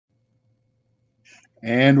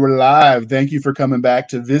And we're live. Thank you for coming back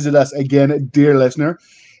to visit us again, dear listener.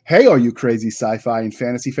 Hey, all you crazy sci-fi and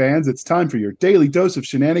fantasy fans, it's time for your daily dose of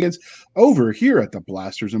shenanigans over here at the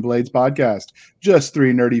Blasters and Blades podcast. Just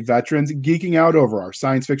three nerdy veterans geeking out over our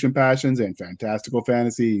science fiction passions and fantastical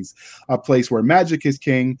fantasies. A place where magic is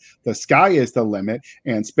king, the sky is the limit,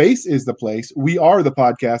 and space is the place. We are the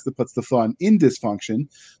podcast that puts the fun in dysfunction.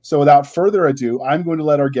 So without further ado, I'm going to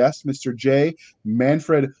let our guest, Mr. J.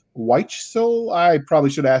 Manfred Weichsel. I probably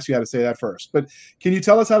should ask you how to say that first, but can you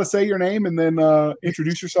tell us how to say your name and then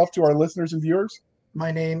introduce yourself to our listeners and viewers?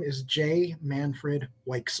 My name is J. Manfred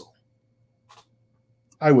Weichsel.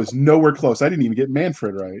 I was nowhere close. I didn't even get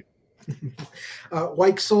Manfred right.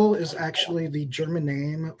 Weichsel is actually the German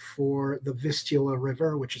name for the Vistula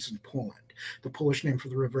River, which is in Poland. The Polish name for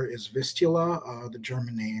the river is Vistula. The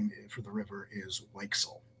German name for the river is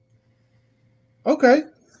Weichsel. Okay.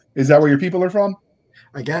 Is that where your people are from?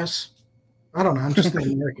 I guess. I don't know. I'm just an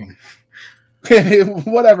American.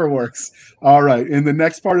 Whatever works. All right. In the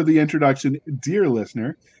next part of the introduction, dear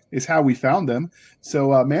listener, is how we found them.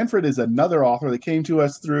 So Manfred is another author that came to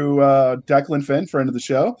us through Declan Finn, friend of the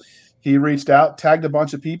show. He reached out, tagged a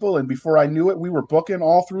bunch of people, and before I knew it, we were booking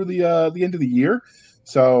all through the end of the year.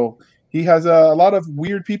 So he has a lot of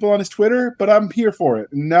weird people on his Twitter, but I'm here for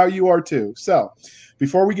it. And now you are too. So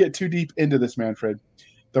before we get too deep into this, Manfred,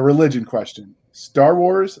 the religion question. Star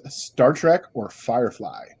Wars, Star Trek, or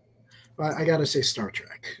Firefly? I got to say Star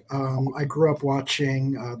Trek. I grew up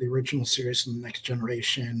watching the original series and The Next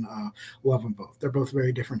Generation. Love them both. They're both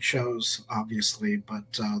very different shows, obviously, but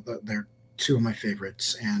they're two of my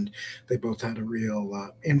favorites, and they both had a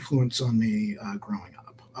real influence on me growing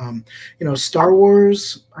up. Star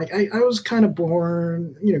Wars, I was kind of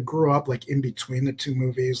born, grew up like in between the two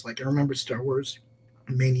movies. Like I remember Star Wars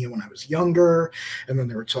Mania when I was younger, and then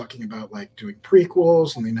they were talking about like doing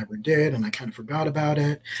prequels, and they never did, and I kind of forgot about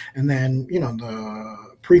it. And then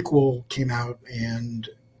the prequel came out, and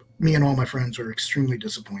me and all my friends were extremely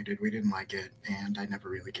disappointed. We didn't like it, and I never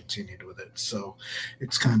really continued with it. So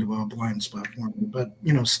it's kind of a blind spot for me. But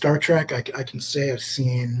Star Trek, I can say I've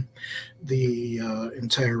seen the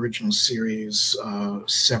entire original series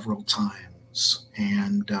several times,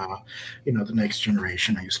 and The Next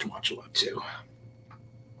Generation I used to watch a lot too.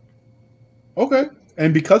 Okay.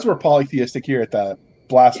 And because we're polytheistic here at the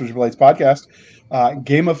Blasters and Blades podcast,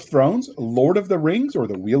 Game of Thrones, Lord of the Rings, or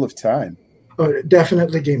The Wheel of Time? Oh,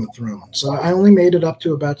 definitely Game of Thrones. I only made it up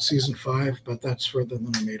to about season 5, but that's further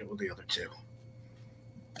than I made it with the other two.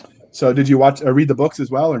 So did you watch read the books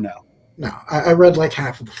as well, or no? No, I read like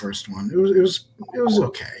half of the first one. It was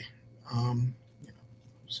okay.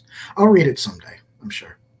 I'll read it someday, I'm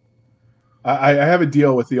sure. I have a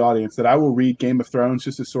deal with the audience that I will read Game of Thrones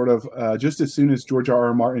just as soon as George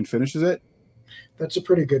R.R. Martin finishes it. That's a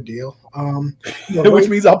pretty good deal. Which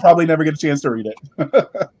means I'll probably never get a chance to read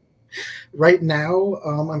it. Right now,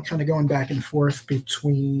 I'm kind of going back and forth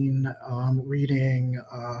between reading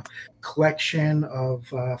a collection of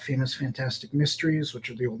famous fantastic mysteries, which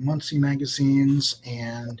are the old Muncie magazines,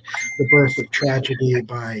 and The Birth of Tragedy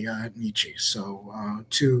by Nietzsche. So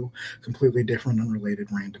two completely different, unrelated,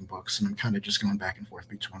 random books, and I'm kind of just going back and forth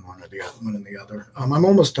between one and the other. I'm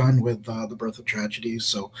almost done with The Birth of Tragedy,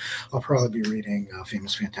 so I'll probably be reading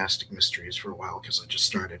famous fantastic mysteries for a while because I just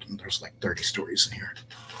started, and there's like 30 stories in here.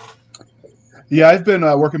 Yeah, I've been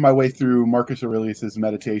working my way through Marcus Aurelius's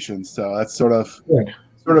Meditations, so that's sort of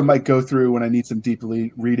might go through when I need some deep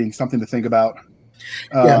reading, something to think about.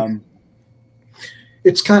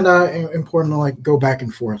 It's kind of important to like go back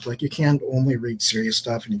and forth. Like you can't only read serious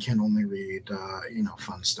stuff, and you can't only read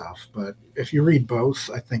fun stuff. But if you read both,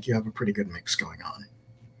 I think you have a pretty good mix going on.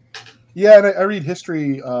 Yeah, and I read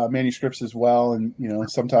history manuscripts as well, and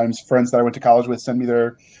sometimes friends that I went to college with send me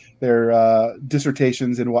their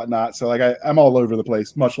dissertations and whatnot. So like I'm all over the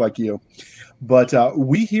place, much like you. But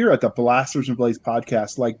we here at the Blasters and Blades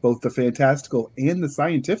podcast like both the fantastical and the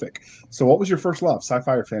scientific. So what was your first love,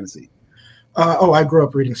 sci-fi or fantasy? I grew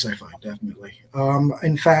up reading sci-fi, definitely.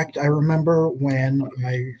 In fact, I remember when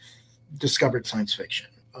I discovered science fiction.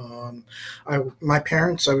 My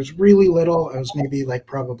parents, I was really little. I was maybe like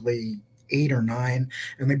probably 8 or 9,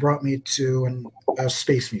 and they brought me to a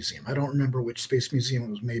space museum. I don't remember which space museum. It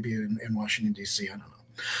was maybe in Washington, D.C. I don't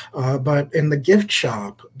know. But in the gift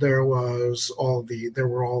shop, there were all these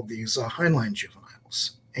Heinlein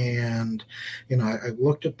juveniles. And, I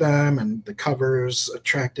looked at them, and the covers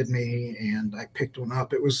attracted me, and I picked one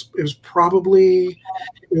up. It was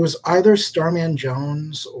either Starman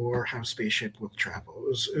Jones or How Spaceship Will Travel.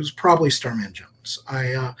 It was probably Starman Jones.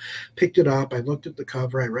 I picked it up. I looked at the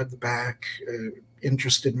cover. I read the back. It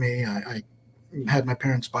interested me. I had my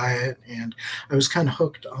parents buy it, and I was kind of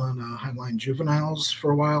hooked on Heinlein juveniles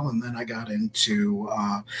for a while, and then I got into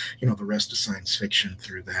the rest of science fiction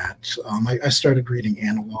through that. I started reading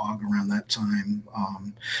Analog around that time,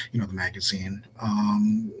 the magazine.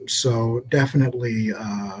 So definitely,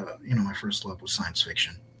 my first love was science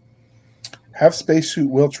fiction. Have Spacesuit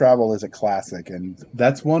Will Travel is a classic, and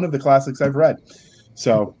that's one of the classics I've read.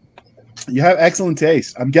 So you have excellent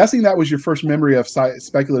taste. I'm guessing that was your first memory of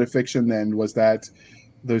speculative fiction then, was that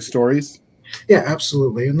those stories? Yeah,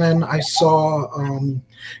 absolutely. And then I saw,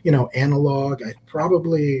 Analog. I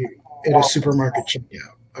probably at a supermarket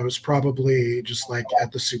checkout. I was probably just like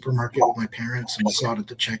at the supermarket with my parents and saw it at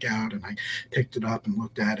the checkout, and I picked it up and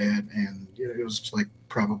looked at it, and it was like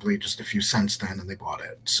probably just a few cents then, and they bought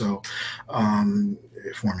it. So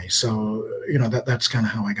for me, so that's kind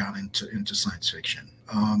of how I got into science fiction.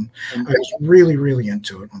 I was really, really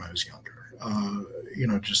into it when I was younger.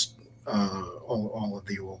 Just all of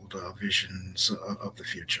the old visions of the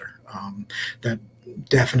future. That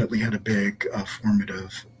definitely had a big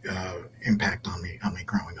formative impact on me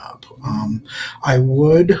growing up. I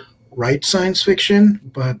would write science fiction,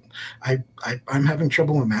 but I'm having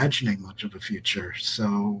trouble imagining much of the future.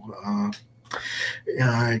 So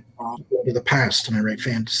I go to the past and I write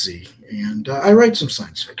fantasy, and I write some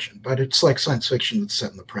science fiction, but it's like science fiction that's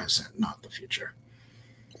set in the present, not the future.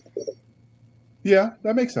 Yeah,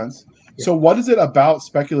 that makes sense. So what is it about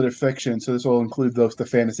speculative fiction? So this will include both the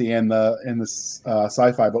fantasy and the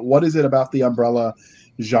sci-fi, but what is it about the umbrella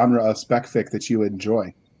genre of spec fic that you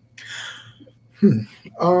enjoy?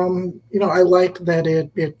 I like that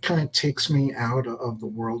it kind of takes me out of the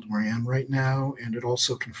world where I am right now, and it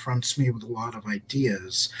also confronts me with a lot of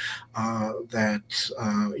ideas that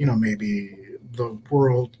maybe the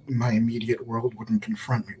world, my immediate world, wouldn't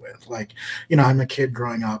confront me with. Like, I'm a kid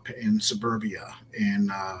growing up in suburbia in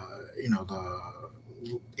the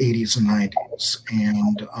 80s and 90s,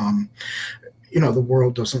 and the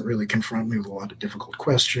world doesn't really confront me with a lot of difficult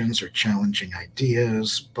questions or challenging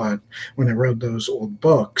ideas. But when I read those old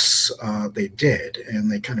books, they did, and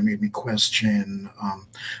they kind of made me question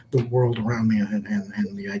the world around me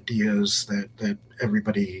and the ideas that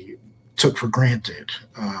everybody took for granted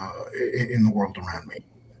in the world around me.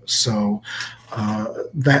 So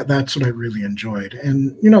that's what I really enjoyed,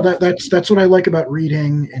 and that's what I like about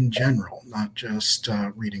reading in general, not just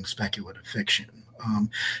reading speculative fiction.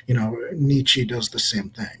 Nietzsche does the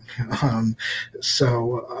same thing.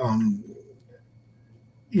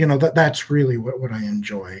 That's really what I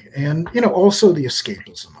enjoy, and also the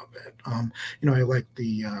escapism of it. I like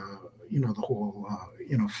the the whole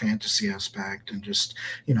fantasy aspect, and just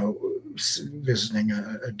visiting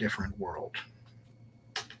a different world.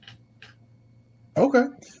 Okay.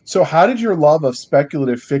 So how did your love of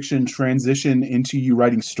speculative fiction transition into you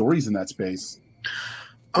writing stories in that space?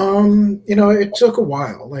 It took a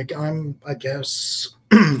while. Like, I guess,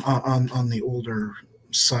 on the older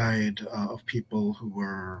side of people who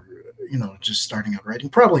were, just starting out writing.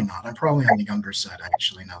 Probably not. I'm probably on the younger side,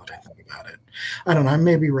 actually, now that I think about it. I don't know. I'm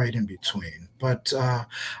maybe right in between. But I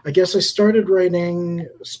guess I started writing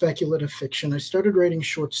speculative fiction. I started writing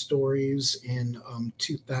short stories in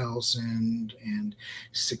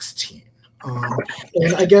 2016.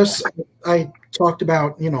 And I guess I talked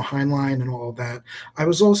about, Heinlein and all of that. I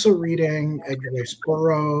was also reading Edgar Rice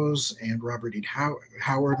Burroughs and Robert E.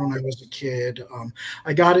 Howard when I was a kid.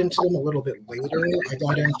 I got into them a little bit later. I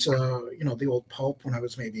got into, the old pulp when I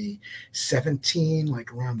was maybe 17,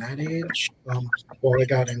 like around that age. While I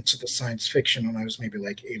got into the science fiction when I was maybe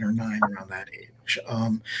like 8 or 9, around that age.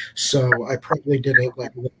 So I probably did it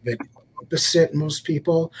like a little bit opposite most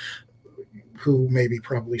people, who maybe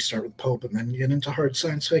probably start with pulp and then get into hard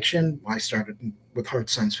science fiction. I started with hard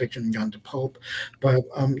science fiction and got into pulp. But,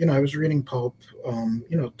 I was reading pulp,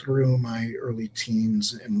 through my early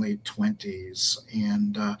teens and late 20s,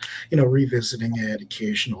 and, revisiting it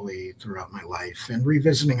occasionally throughout my life, and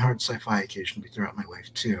revisiting hard sci-fi occasionally throughout my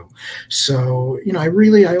life too. So, I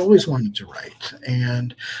always wanted to write.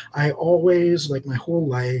 And I always, like my whole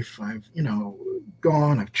life, I've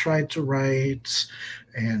tried to write,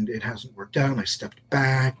 and it hasn't worked out. I stepped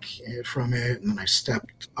back from it, and then I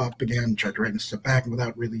stepped up again, tried to write and step back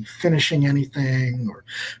without really finishing anything or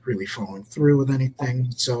really following through with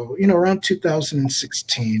anything. So, around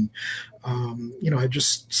 2016, I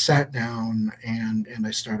just sat down and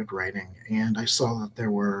I started writing, and I saw that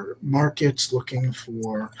there were markets looking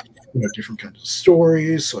for different kinds of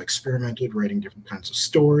stories. So I experimented writing different kinds of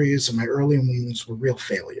stories, and my early ones were real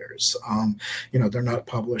failures. They're not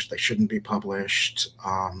published; they shouldn't be published,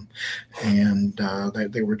 and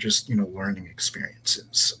they were just learning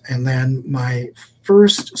experiences. And then my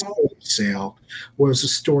first sale was a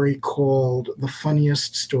story called The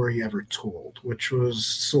Funniest Story Ever Told, which was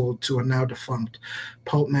sold to a now defunct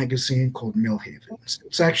pulp magazine called Millhavens.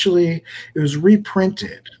 It was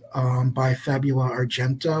reprinted by Fabula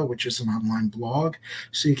Argenta, which is an online blog.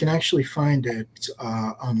 So you can actually find it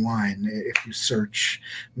online if you search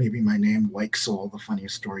maybe my name, Weichsel, The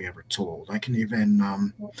Funniest Story Ever Told. I can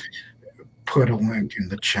even put a link in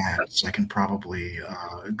the chat, so I can probably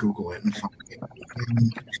Google it and find it.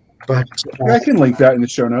 But I can link that in the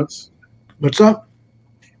show notes. What's up?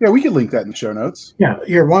 Yeah, we can link that in the show notes. Yeah,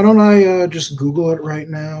 here, why don't I just Google it right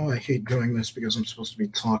now? I hate doing this because I'm supposed to be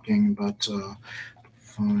talking, but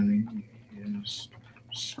funniest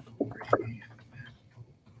story.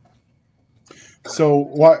 So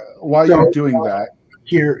while you're doing that,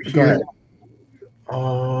 here, go ahead.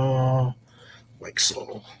 Like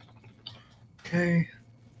so. Okay,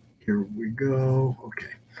 here we go.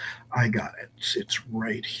 Okay, I got it. It's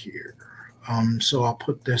right here. So I'll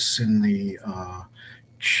put this in the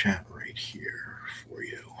chat right here for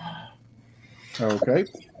you. Okay,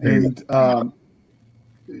 and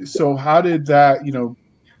so how did that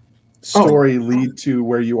story lead to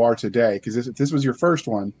where you are today? Because this was your first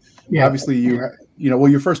one. Yeah. Obviously,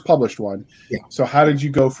 your first published one. Yeah. So how did you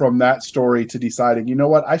go from that story to deciding, you know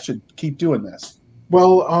what, I should keep doing this?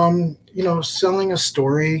 Well, selling a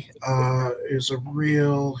story is a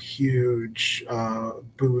real huge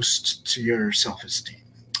boost to your self-esteem.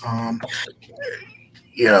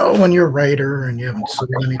 When you're a writer and you haven't sold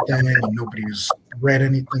anything and nobody's read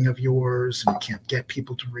anything of yours and you can't get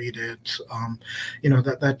people to read it,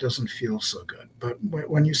 that doesn't feel so good. But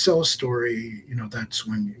when you sell a story, that's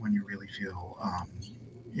when you really feel,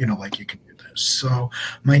 like you can do this. So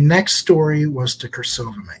my next story was to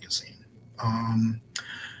Cursova magazine.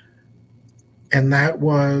 And that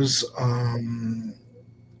was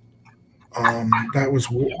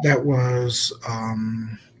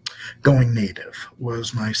Going Native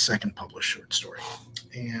was my second published short story.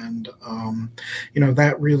 And,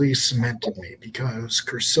 that really cemented me because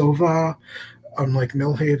Cursova, unlike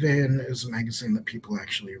Millhaven, is a magazine that people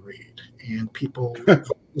actually read. And people read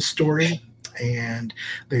the story and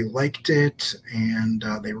they liked it and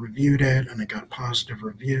they reviewed it and it got positive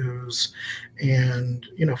reviews. And,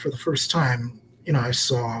 for the first time, I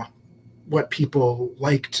saw what people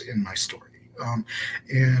liked in my story.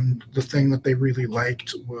 And the thing that they really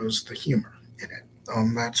liked was the humor in it.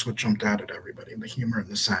 That's what jumped out at everybody, the humor and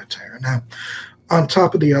the satire. Now, on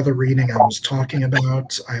top of the other reading I was talking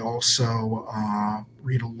about, I also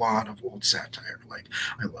read a lot of old satire. Like,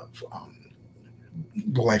 I love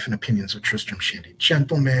The Life and Opinions of Tristram Shandy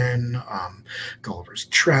Gentleman, Gulliver's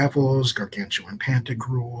Travels, Gargantua and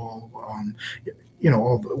Pantagruel,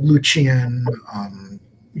 all the Lucian,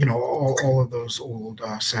 all of those old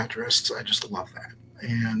satirists. I just love that.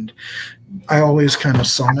 And I always kind of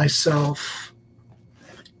saw myself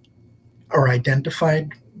or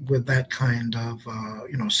identified with that kind of,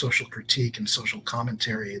 social critique and social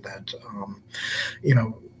commentary that,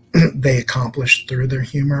 they accomplished through their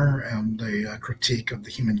humor and the critique of the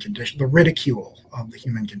human condition, the ridicule of the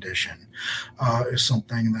human condition is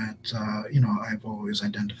something that, I've always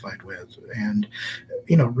identified with. And,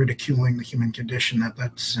 ridiculing the human condition,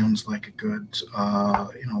 that sounds like a good,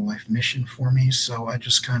 life mission for me. So I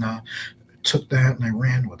just kind of took that and I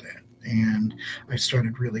ran with it. And I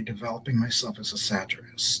started really developing myself as a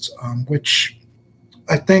satirist, which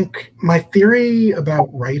I think my theory about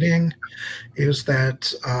writing is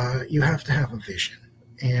that you have to have a vision.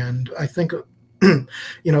 And I think,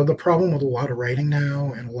 the problem with a lot of writing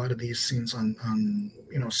now and a lot of these scenes on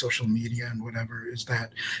social media and whatever is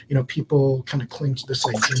that, people kind of cling to this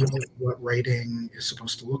idea of what writing is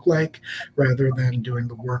supposed to look like rather than doing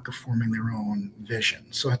the work of forming their own vision.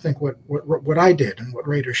 So I think what I did and what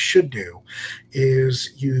writers should do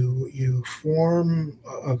is you form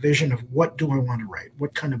a vision of what do I want to write?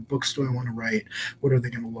 What kind of books do I want to write? What are they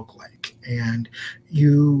going to look like? And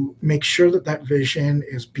you make sure that that vision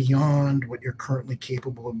is beyond what you're currently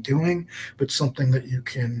capable of doing, but something that you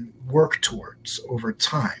can work towards over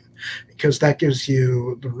time, because that gives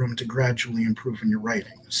you the room to gradually improve in your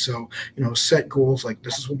writing. So, set goals like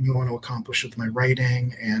this is what you want to accomplish with my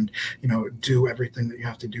writing and, do everything that you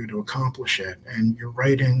have to do to accomplish it. And your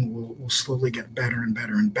writing will slowly get better and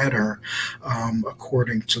better and better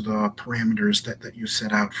according to the parameters that you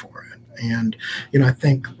set out for it. And, I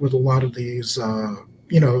think with a lot of these,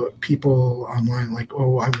 people online like,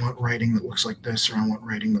 oh, I want writing that looks like this, or I want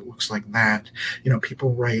writing that looks like that.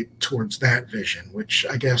 People write towards that vision, which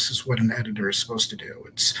I guess is what an editor is supposed to do.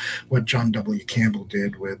 It's what John W. Campbell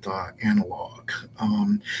did with Analog,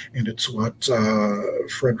 and it's what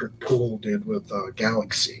Frederick Poole did with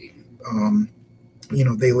Galaxy.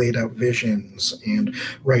 They laid out visions, and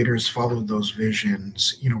writers followed those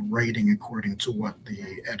visions, writing according to what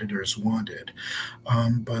the editors wanted.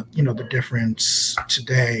 But the difference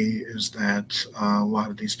today is that a lot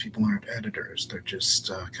of these people aren't editors. They're just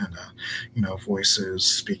kind of, voices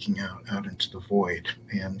speaking out into the void.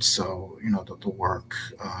 And so, the work,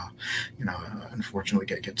 unfortunately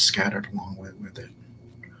gets scattered along with it.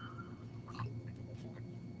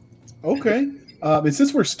 Okay. And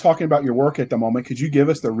since we're talking about your work at the moment, could you give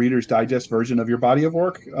us the Reader's Digest version of your body of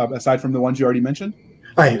work, aside from the ones you already mentioned?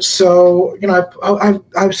 Right. So,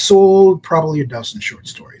 I've sold probably a dozen short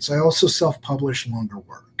stories. I also self-publish longer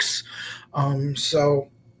works. So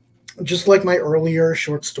just like my earlier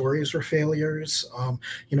short stories were failures,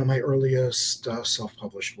 my earliest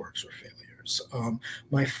self-published works were failures.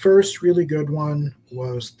 My first really good one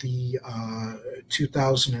was the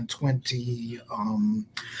 2020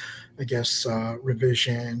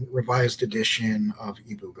 revised edition of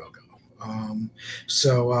Ibu Gogo.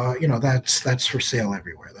 That's for sale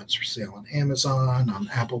everywhere. That's for sale on Amazon, on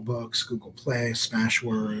Apple Books, Google Play,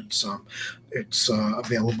 Smashwords. It's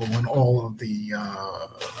available in all of the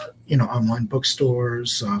online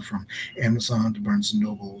bookstores, from Amazon to Barnes &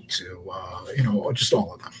 Noble to just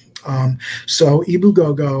all of them. So Ibu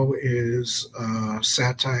Gogo is a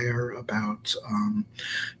satire about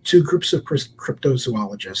two groups of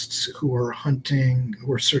cryptozoologists who are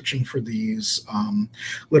searching for these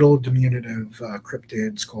little diminutive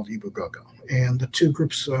cryptids called Ibu Gogo. And the two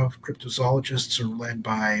groups of cryptozoologists are led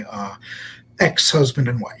by ex-husband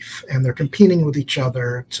and wife, and they're competing with each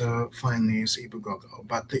other to find these Ibu Gogo.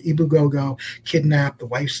 But the Ibu Gogo kidnap the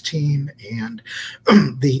wife's team, and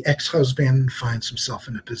the ex-husband finds himself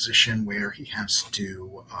in a position where he has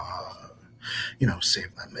to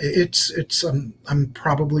save them. It's I'm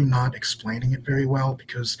probably not explaining it very well,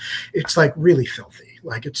 because it's like really filthy.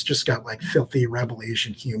 Like, it's just got like filthy rebel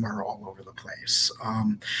Asian humor all over the place.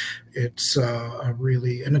 It's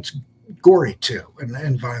and it's gory too,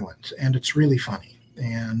 and violent, and it's really funny.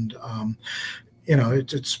 And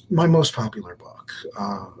it's my most popular book,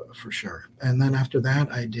 for sure. And then after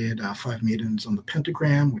that, I did Five Maidens on the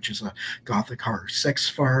Pentagram, which is a gothic horror sex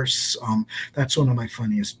farce. That's one of my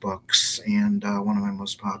funniest books, and one of my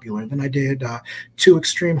most popular. Then I did two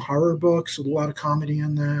extreme horror books with a lot of comedy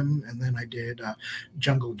in them. And then I did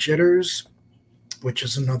Jungle Jitters, which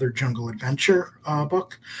is another jungle adventure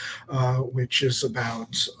book, which is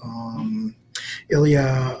about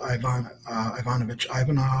Ilya Ivanovich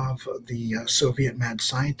Ivanov, the Soviet mad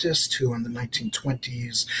scientist who in the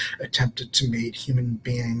 1920s attempted to mate human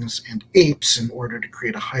beings and apes in order to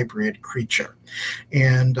create a hybrid creature.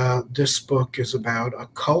 And this book is about a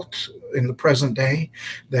cult in the present day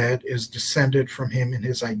that is descended from him and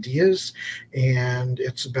his ideas. And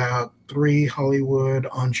it's about three Hollywood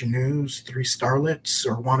ingenues, three starlets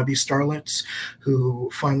or wannabe starlets, who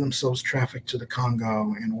find themselves trafficked to the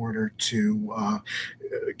Congo in order to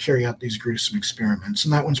carry out these gruesome experiments.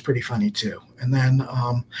 And that one's pretty funny too. And then,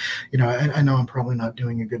 I know I'm probably not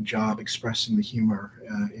doing a good job expressing the humor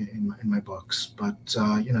in my books, but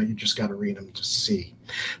you just got to read them to see.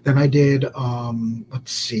 Then I did,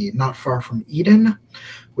 Not Far from Eden,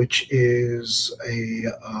 which is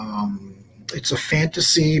it's a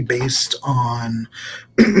fantasy based on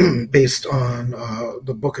the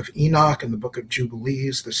Book of Enoch and the Book of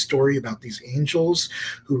Jubilees, the story about these angels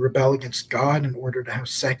who rebel against God in order to have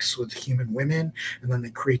sex with human women, and then they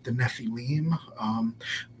create the Nephilim,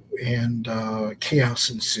 and chaos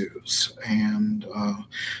ensues, and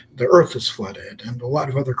the earth is flooded, and a lot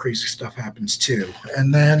of other crazy stuff happens too.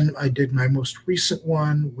 And then I did my most recent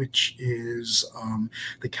one, which is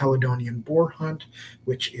the Caledonian Boar Hunt,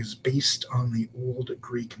 which is based on the old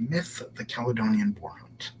Greek myth, the Caledonian Boar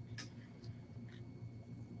Hunt.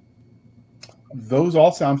 Those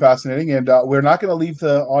all sound fascinating, and we're not going to leave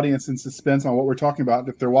the audience in suspense on what we're talking about.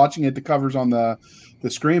 If they're watching it, the cover's on the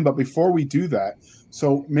screen. But before we do that,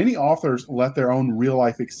 so many authors let their own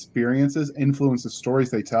real-life experiences influence the stories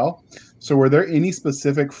they tell. So were there any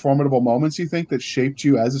specific formidable moments you think that shaped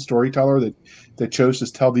you as a storyteller that chose to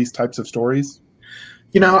tell these types of stories?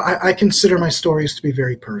 I consider my stories to be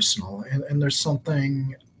very personal, and there's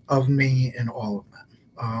something of me in all of them.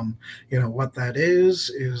 What that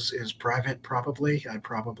is private. Probably, I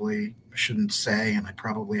probably shouldn't say, and I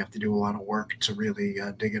probably have to do a lot of work to really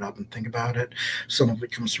dig it up and think about it. Some of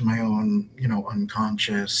it comes from my own,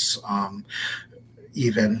 unconscious.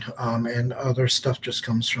 Even and other stuff just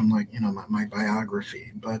comes from my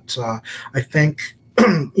biography. But I think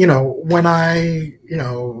when I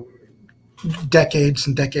decades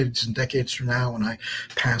and decades and decades from now, when I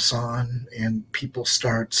pass on and people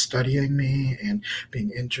start studying me and being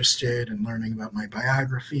interested in learning about my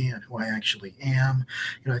biography and who I actually am,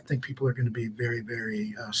 I think people are going to be very,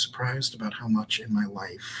 very surprised about how much in my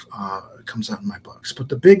life comes out in my books. But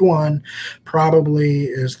the big one probably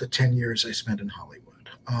is the 10 years I spent in Hollywood.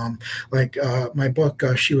 My book,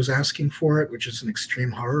 She Was Asking for It, which is an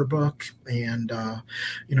extreme horror book, and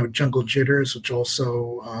Jungle Jitters, which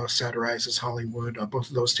also satirizes Hollywood. Both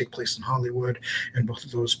of those take place in Hollywood, and both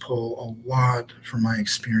of those pull a lot from my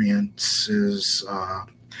experiences,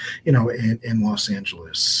 in Los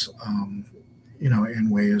Angeles. In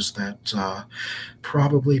ways that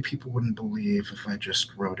probably people wouldn't believe if I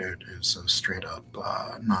just wrote it as a straight up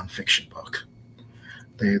nonfiction book.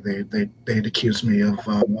 They'd accuse me of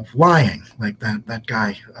lying, like that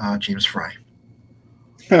guy James Fry.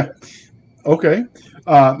 Okay,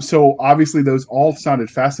 so obviously those all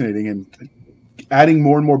sounded fascinating, and adding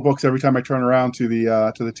more and more books every time I turn around to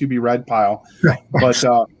the to be read pile. But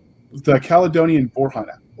the Caledonian Boar Hunt,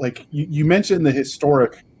 like you mentioned the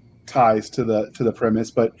historic ties to the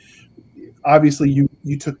premise, but obviously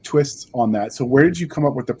you took twists on that. So where did you come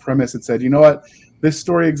up with the premise and said, you know what, this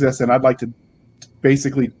story exists, and I'd like to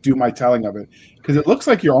basically do my telling of it? Because it looks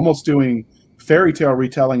like you're almost doing fairy tale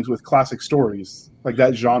retellings with classic stories, like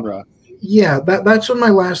that genre. Yeah, that's what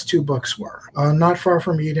my last two books were. Not Far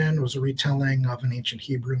From Eden was a retelling of an ancient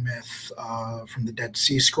Hebrew myth from the Dead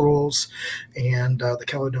Sea Scrolls, and the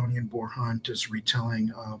Caledonian Boar Hunt is a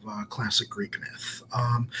retelling of classic Greek myth.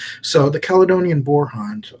 So the Caledonian Boar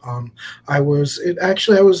Hunt,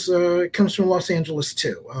 it comes from Los Angeles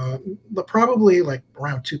too. Probably like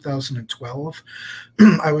around 2012,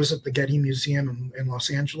 I was at the Getty Museum in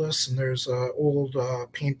Los Angeles, and there's an old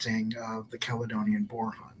painting of the Caledonian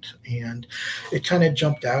Boar Hunt. And it kind of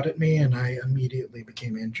jumped out at me, and I immediately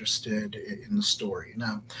became interested in the story.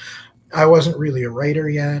 Now, I wasn't really a writer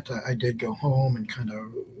yet. I did go home and kind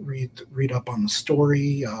of read up on the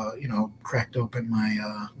story. Cracked open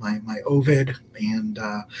my Ovid and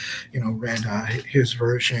read his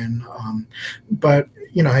version. But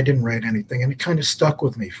I didn't write anything, and it kind of stuck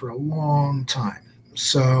with me for a long time.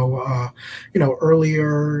 So,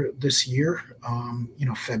 earlier this year,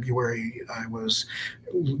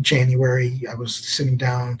 January, I was sitting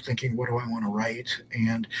down thinking, what do I want to write?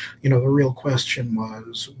 And, the real question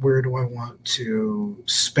was, where do I want to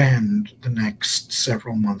spend the next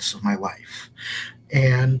several months of my life?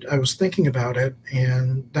 And I was thinking about it,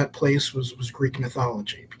 and that place was Greek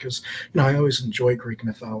mythology, because I always enjoy Greek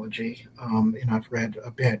mythology. I've read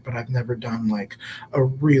a bit, but I've never done like a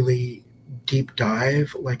really deep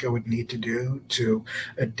dive like I would need to do to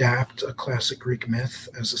adapt a classic Greek myth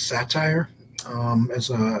as a satire. As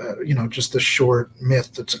a just a short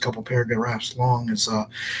myth that's a couple paragraphs long is a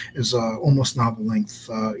almost novel length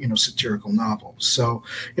satirical novel. So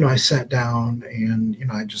I sat down and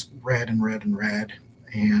I just read and read and read,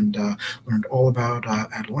 and learned all about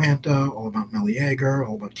Atalanta, all about Meleager,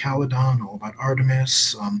 all about Calydon, all about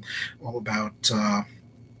Artemis, all about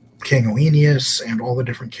King Oeneus and all the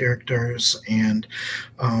different characters, and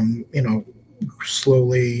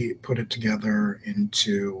slowly put it together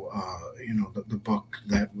into the book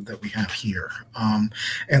that we have here,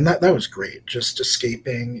 and that was great. Just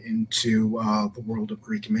escaping into the world of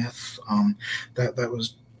Greek myth. That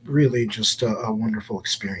was really just a wonderful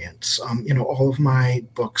experience. All of my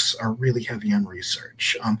books are really heavy on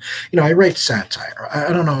research. I write satire.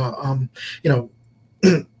 I don't know.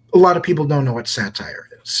 A lot of people don't know what satire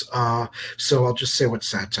is. So I'll just say what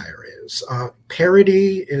satire is.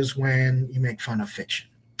 Parody is when you make fun of fiction.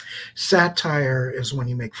 Satire is when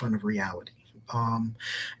you make fun of reality.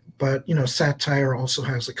 But satire also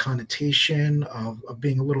has a connotation of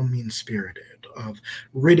being a little mean-spirited, of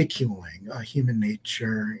ridiculing human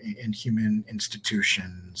nature and human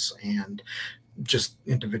institutions and just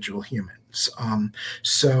individual humans.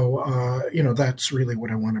 That's really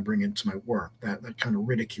what I want to bring into my work, that kind of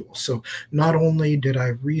ridicule. So not only did I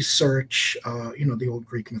research, the old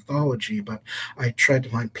Greek mythology, but I tried to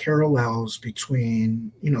find parallels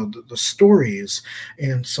between, the stories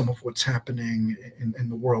and some of what's happening in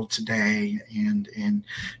the world today and in,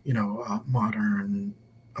 modern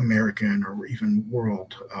American or even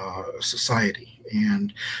world society,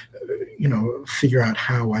 and figure out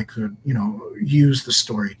how I could use the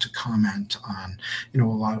story to comment on a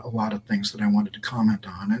lot of things that I wanted to comment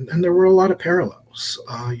on, and there were a lot of parallels.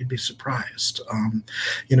 You'd be surprised. I'm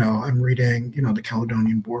reading the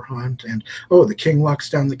Caledonian Boar Hunt, and the king locks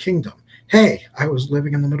down the kingdom. Hey, I was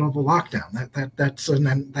living in the middle of a lockdown.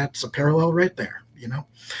 That's a parallel right there.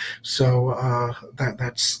 So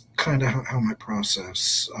that's kind of how my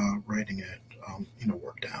process writing it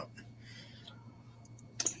worked out.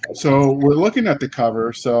 So we're looking at the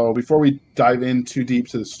cover. So before we dive in too deep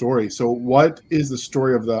to the story, so what is the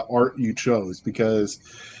story of the art you chose? Because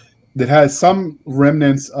it has some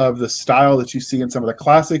remnants of the style that you see in some of the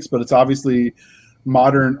classics, but it's obviously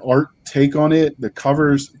modern art take on it. The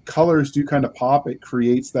colors do kind of pop. It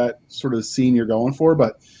creates that sort of scene you're going for.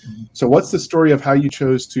 But so what's the story of how you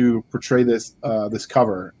chose to portray this this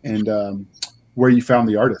cover, and where you found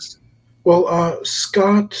the artist? Well,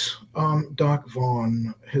 Scott Doc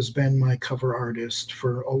Vaughn has been my cover artist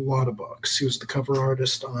for a lot of books. He was the cover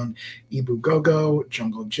artist on Ibu Gogo,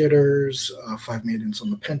 Jungle Jitters, Five Maidens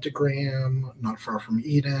on the Pentagram, Not Far from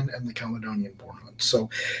Eden, and the Caledonian Boar Hunt. So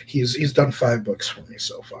he's done 5 books for me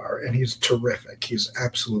so far, and he's terrific. He's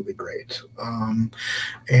absolutely great.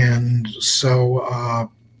 And so,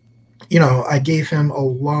 I gave him a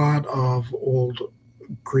lot of old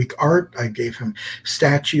Greek art. I gave him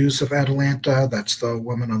statues of Atalanta. That's the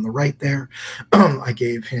woman on the right there. I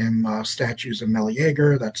gave him statues of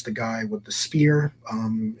Meleager. That's the guy with the spear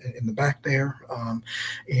in the back there.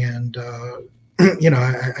 And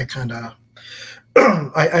I kind of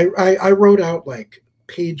I wrote out like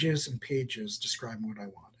pages and pages describing what I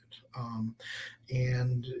wanted.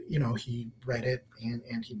 And he read it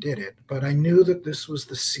and he did it, but I knew that this was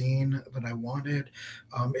the scene that I wanted.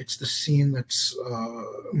 It's the scene that's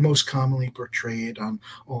most commonly portrayed on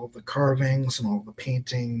all of the carvings and all of the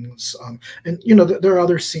paintings, and there are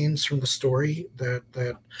other scenes from the story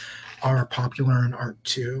that are popular in art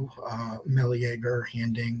too. Meleager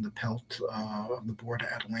handing the pelt of the boar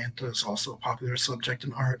to Atalanta is also a popular subject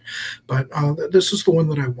in art, but this is the one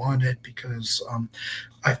that I wanted because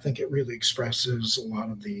I think it really expresses a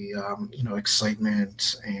lot of the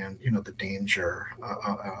excitement and the danger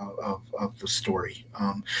of the story.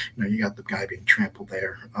 You got the guy being trampled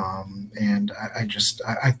there, and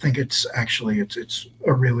I think it's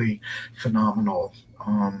a really phenomenal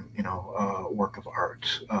work of art,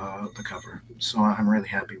 the cover. So I'm really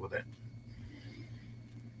happy with it.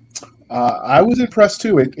 I was impressed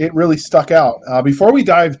too. It really stuck out. Before we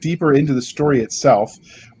dive deeper into the story itself,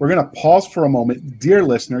 we're going to pause for a moment. Dear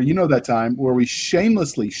listener, you know that time where we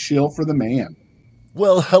shamelessly shill for the man.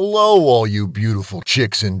 Well, hello, all you beautiful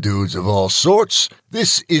chicks and dudes of all sorts.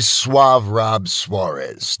 This is Suave Rob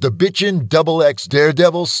Suarez, the bitchin' XX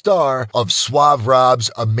Daredevil star of Suave Rob's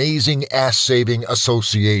Amazing Ass-Saving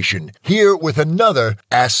Association, here with another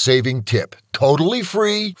ass-saving tip, totally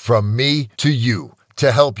free from me to you,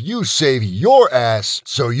 to help you save your ass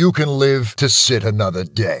so you can live to sit another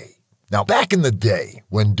day. Now, back in the day,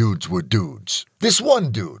 when dudes were dudes, this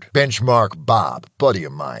one dude, Benchmark Bob, buddy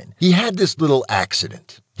of mine, he had this little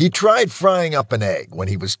accident. He tried frying up an egg when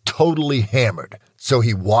he was totally hammered, so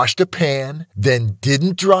he washed a pan, then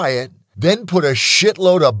didn't dry it, then put a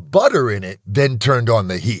shitload of butter in it, then turned on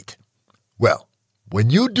the heat. Well, when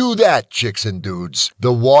you do that, chicks and dudes,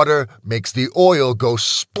 the water makes the oil go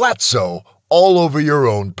splatzo all over your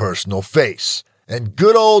own personal face. And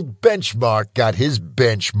good old Benchmark got his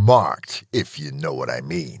bench marked, if you know what I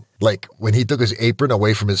mean. Like, when he took his apron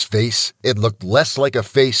away from his face, it looked less like a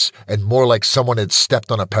face and more like someone had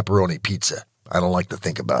stepped on a pepperoni pizza. I don't like to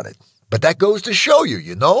think about it. But that goes to show you,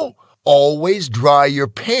 always dry your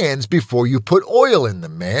pans before you put oil in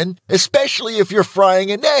them, man. Especially if you're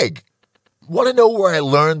frying an egg. Want to know where I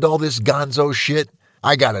learned all this gonzo shit?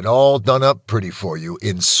 I got it all done up pretty for you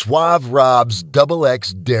in Suave Rob's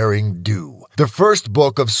XX Daring Do, the first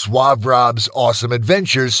book of Suave Rob's Awesome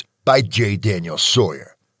Adventures by J. Daniel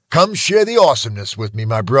Sawyer. Come share the awesomeness with me,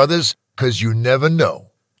 my brothers, 'cause you never know.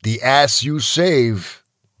 The ass you save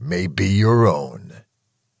may be your own.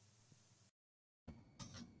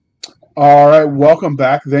 All right, welcome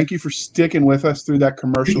back. Thank you for sticking with us through that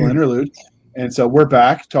commercial interlude. And so we're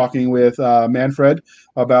back talking with Manfred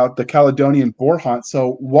about the Caledonian Boar Hunt.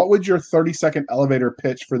 So what would your 30-second elevator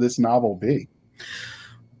pitch for this novel be?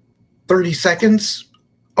 30 seconds?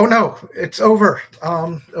 Oh no, it's over.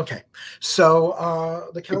 Okay, so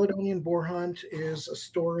the Caledonian Boar Hunt is a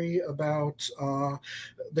story about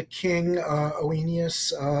the king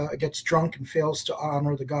Oeneus gets drunk and fails to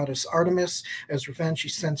honor the goddess Artemis. As revenge, he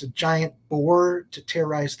sends a giant boar to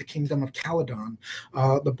terrorize the kingdom of Caledon.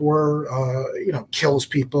 The boar, kills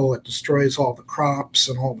people. It destroys all the crops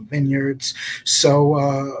and all the vineyards.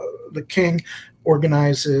 So the king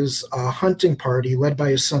organizes a hunting party led by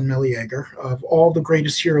his son Meleager of all the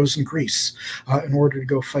greatest heroes in Greece in order to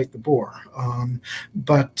go fight the boar.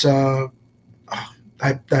 But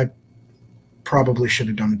I probably should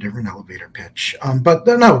have done a different elevator pitch. But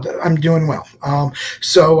no, I'm doing well.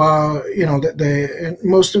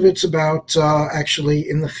 Most of it's about actually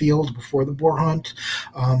in the field before the boar hunt.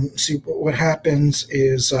 See, what happens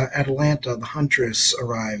is Atalanta, the huntress,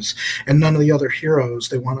 arrives, and none of the other heroes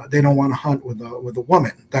they don't want to hunt with a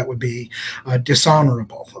woman. That would be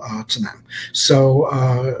dishonorable to them. So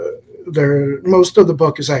most of the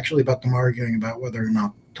book is actually about them arguing about whether or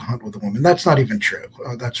not to hunt with a woman. That's not even true.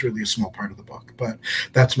 That's really a small part of the book, but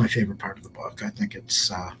that's my favorite part of the book. I think it's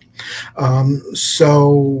wow.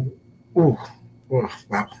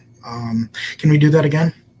 Can we do that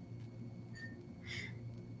again?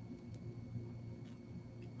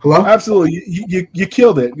 Hello? Absolutely. You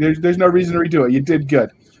killed it. There's no reason to redo it. You did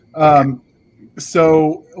good.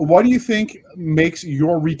 So what do you think makes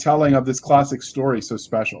your retelling of this classic story so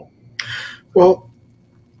special? Well,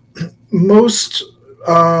 most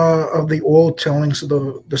of the old tellings of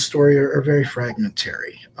the story are very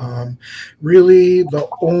fragmentary. Really, the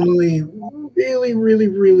only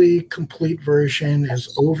really complete version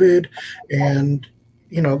is Ovid, and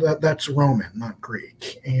that's Roman, not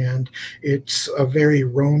Greek, and it's a very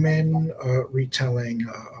Roman retelling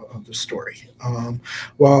of the story.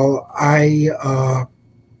 While I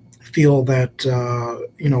feel that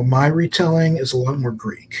my retelling is a lot more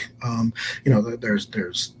Greek.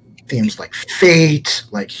 There's themes like fate,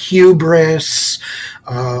 like hubris,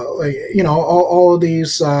 all of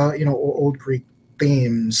these old Greek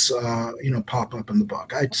themes pop up in the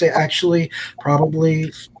book. I'd say actually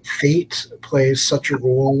probably fate plays such a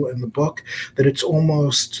role in the book that it's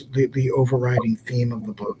almost the overriding theme of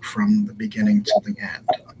the book from the beginning to the end.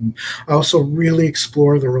 I also really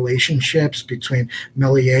explore the relationships between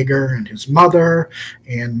Meleager and his mother,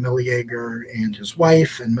 and Meleager and his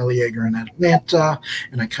wife, and Meleager and Atalanta,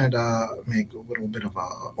 and I kind of make a little bit of a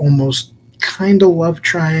almost kind of love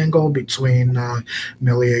triangle between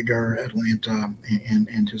Meleager, Atalanta,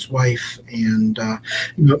 and his wife. And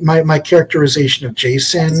my characterization of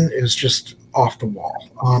Jason is just off the wall.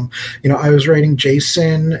 I was writing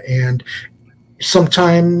Jason, and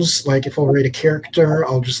sometimes, like, if I'll write a character,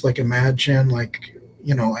 I'll just like imagine like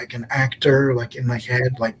an actor like in my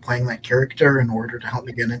head, like playing that character in order to help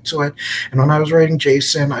me get into it. And when I was writing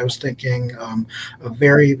Jason, I was thinking a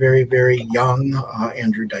very, very, very young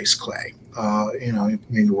Andrew Dice Clay, playing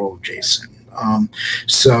the role of Jason.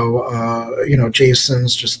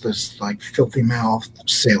 Jason's just this like filthy mouthed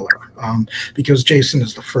sailor, because Jason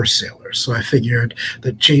is the first sailor. So I figured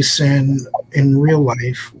that Jason in real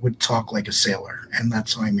life would talk like a sailor, and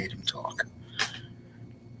that's how I made him talk.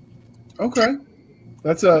 Okay.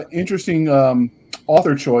 That's an interesting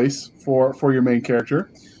author choice for your main character.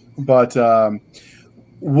 But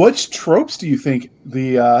which tropes do you think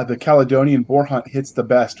the Caledonian Boar Hunt hits the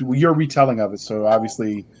best? Your retelling of it. So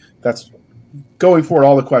obviously that's going forward.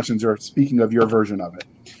 All the questions are speaking of your version of it.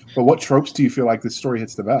 But what tropes do you feel like this story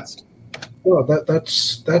hits the best? Well,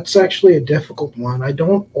 that's actually a difficult one. I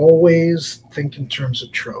don't always think in terms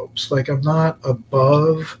of tropes. Like, I'm not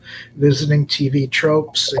above visiting TV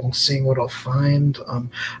tropes and seeing what I'll find.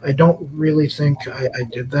 I don't really think I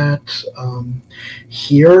did that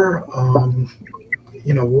here.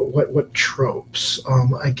 What tropes?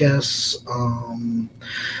 I guess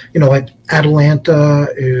like Atalanta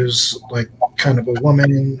is like kind of a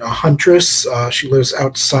woman, a huntress. She lives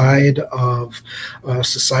outside of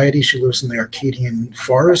society. She lives in the Arcadian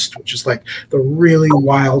forest, which is like the really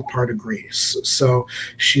wild part of Greece. So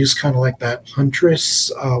she's kind of like that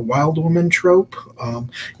huntress, wild woman trope,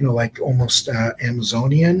 like almost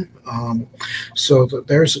Amazonian. So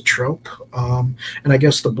there's a trope. And I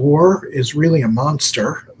guess the boar is really a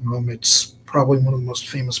monster. It's probably one of the most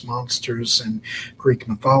famous monsters in Greek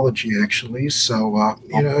mythology, actually. So,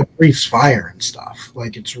 it breathes fire and stuff.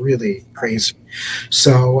 Like, it's really crazy.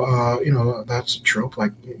 So, that's a trope.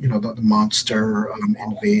 Like, the monster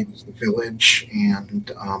invades the village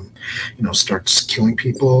and, starts killing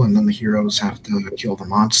people, and then the heroes have to kill the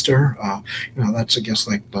monster. That's, I guess,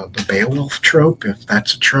 like the Beowulf trope, if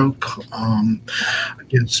that's a trope. I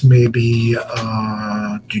guess maybe,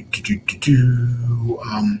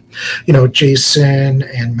 Jason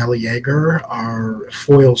and Meleager are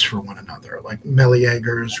foils for one another. Like,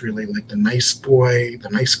 Meleager is really like the nice boy, the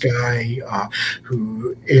nice guy,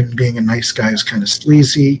 who, in being a nice guy, is kind of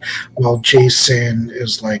sleazy, while Jason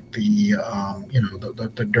is like the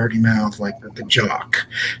dirty mouth, like the jock.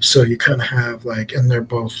 So you kind of have like, and they're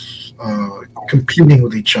both competing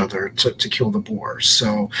with each other to kill the boar.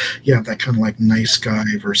 So you have that kind of like nice guy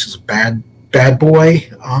versus bad boy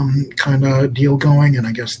kind of deal going, and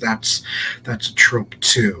I guess that's a trope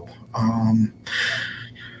too.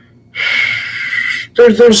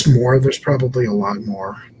 There's more. There's probably a lot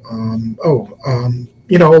more.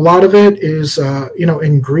 A lot of it is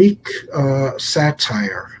in Greek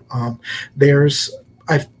satire. I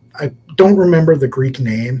don't remember the Greek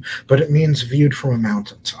name, but it means viewed from a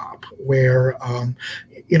mountaintop, where a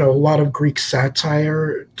lot of Greek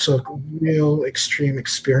satire took real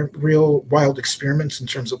wild experiments in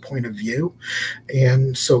terms of point of view.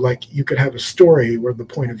 And so, like, you could have a story where the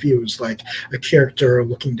point of view is like a character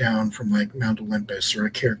looking down from like Mount Olympus, or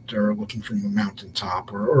a character looking from the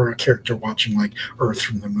mountaintop, or a character watching like Earth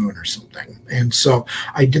from the moon or something. And so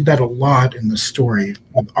I did that a lot in the story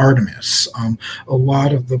with Artemis. A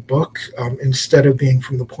lot of the book, instead of being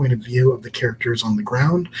from the point of view of the characters on the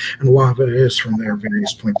ground, and a lot of it is from their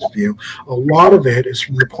various points of view, a lot of it is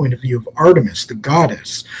from the point of view of Artemis, the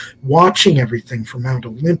goddess, watching everything from Mount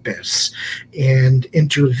Olympus and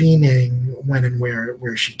intervening when and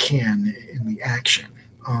where she can in the action.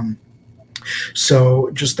 So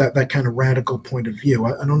just that kind of radical point of view.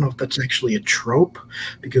 I don't know if that's actually a trope,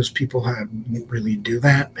 because people don't really do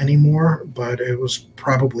that anymore, but it was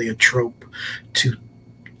probably a trope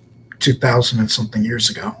 2,000 and something years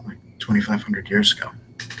ago, like 2,500 years ago.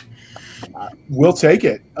 We'll take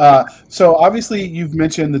it. So obviously you've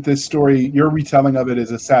mentioned that this story, your retelling of it,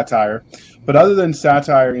 is a satire. But other than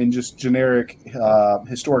satire in just generic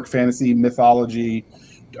historic fantasy, mythology,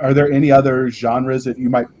 are there any other genres that you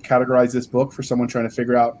might categorize this book for someone trying to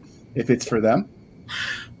figure out if it's for them?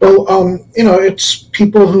 Well, it's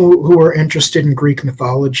people who are interested in Greek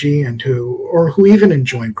mythology and who even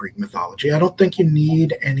enjoy Greek mythology. I don't think you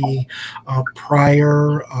need any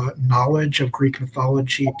prior knowledge of Greek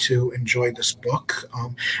mythology to enjoy this book.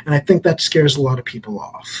 And I think that scares a lot of people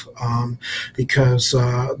off, because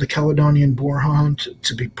The Caledonian Boar Hunt,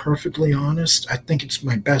 to be perfectly honest, I think it's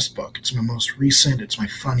my best book. It's my most recent. It's my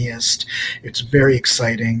funniest. It's very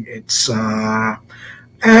exciting. It's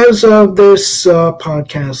as of this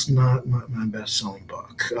podcast, not my best-selling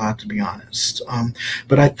book, to be honest.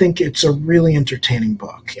 But I think it's a really entertaining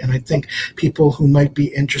book. And I think people who might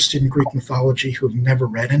be interested in Greek mythology who have never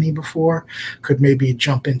read any before could maybe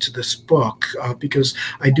jump into this book, because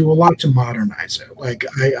I do a lot to modernize it. Like,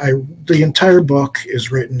 the entire book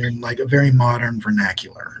is written in like a very modern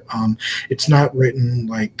vernacular. It's not written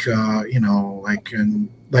like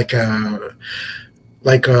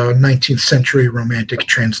like a 19th century romantic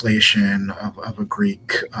translation of a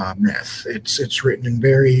Greek myth. It's written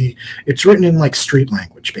in like street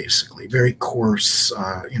language, basically, very coarse,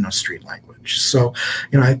 street language. So,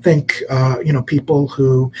 I think, people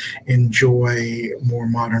who enjoy more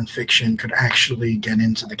modern fiction could actually get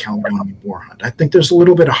into The Caledonian Boar Hunt. I think there's a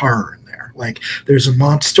little bit of horror in there. Like, there's a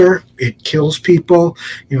monster, it kills people,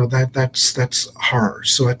 that's horror.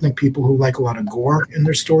 So I think people who like a lot of gore in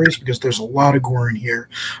their stories, because there's a lot of gore in here,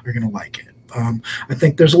 are going to like it. I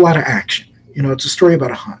think there's a lot of action. It's a story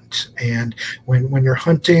about a hunt, and when you're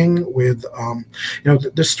hunting with,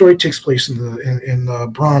 this story takes place in the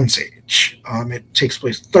Bronze Age. It takes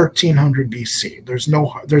place 1300 BC.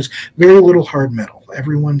 There's very little hard metal.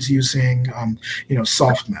 Everyone's using,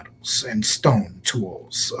 soft metals and stone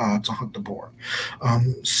tools to hunt the boar.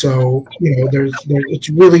 So it's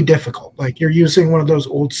really difficult. Like, you're using one of those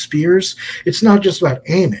old spears. It's not just about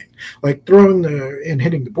aiming, like throwing and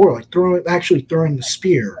hitting the boar. Like, actually throwing the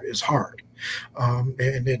spear is hard.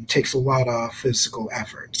 And it takes a lot of physical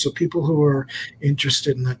effort. So people who are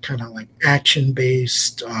interested in that kind of like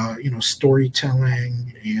action-based,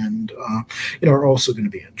 storytelling, and are also going to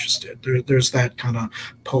be interested. There's that kind of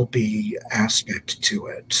pulpy aspect to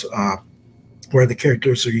it. where the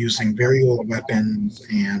characters are using very old weapons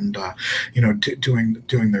and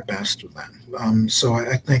doing their best with them. So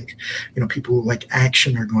I think people who like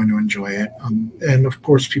action are going to enjoy it, and of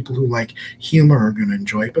course people who like humor are going to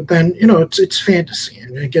enjoy it. But then it's fantasy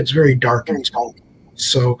and it gets very dark and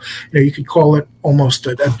so you could call it almost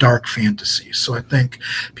a dark fantasy. So I think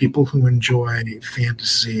people who enjoy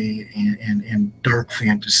fantasy and dark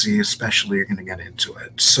fantasy especially are going to get into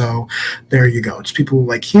it. So there you go. It's people who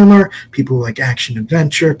like humor, people who like action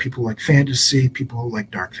adventure, people who like fantasy, people who like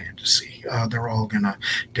dark fantasy. They're all going to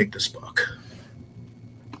dig this book.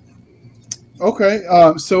 Okay,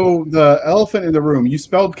 so the elephant in the room, you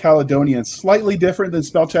spelled Caledonian slightly different than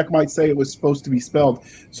spell check might say it was supposed to be spelled.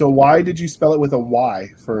 So why did you spell it with a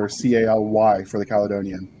Y for C-A-L-Y for the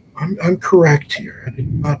Caledonian? I'm correct here. I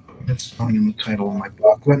did not put that spelling in the title of my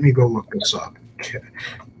book. Let me go look this up.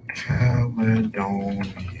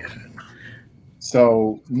 Caledonian.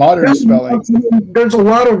 So modern spelling. There's a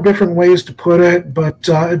lot of different ways to put it, but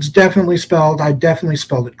it's definitely spelled. I definitely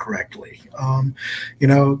spelled it correctly.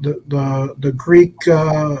 The Greek.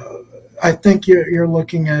 I think you're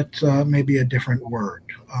looking at maybe a different word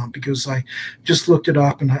because I just looked it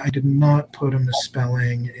up and I did not put a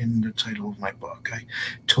misspelling in the title of my book. I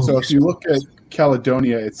totally. So if you look at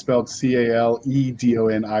Caledonia, it's spelled C-A-L-E-D-O-N-I-A-N.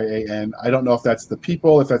 I don't know if that's the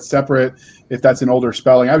people, if that's separate, if that's an older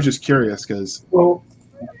spelling. I was just curious because. Well,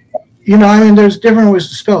 there's different ways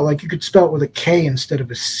to spell it. Like you could spell it with a K instead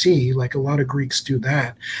of a C, like a lot of Greeks do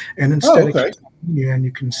that. And instead of Caledonian,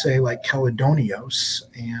 you can say like Caledonios.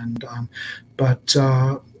 And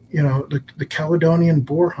the Caledonian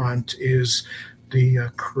boar hunt is the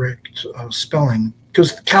correct spelling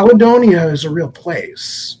because Caledonia is a real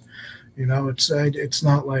place. It's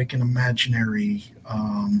not like an imaginary.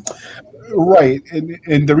 Right,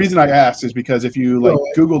 and the reason I asked is because if you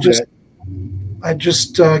Googled it. I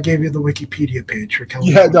just gave you the Wikipedia page for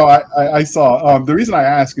Caledonia. Yeah, no, I saw. The reason I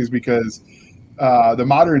ask is because some of the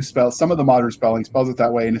modern spelling spells it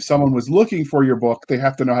that way, and if someone was looking for your book, they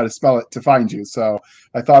have to know how to spell it to find you. So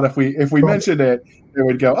I thought if we mentioned it, they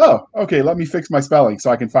would go, "Oh, okay, let me fix my spelling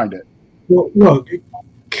so I can find it." Well, look,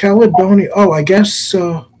 Caledonia. Oh, I guess.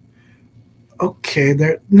 Okay,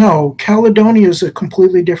 Caledonia is a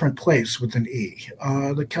completely different place with an E.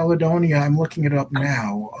 The Caledonia, I'm looking it up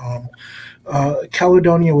now.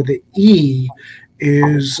 Caledonia with the E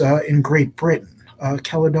is in Great Britain.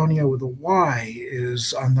 Caledonia with a Y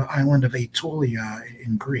is on the island of Aetolia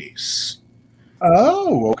in Greece.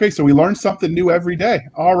 Oh, okay. So we learn something new every day.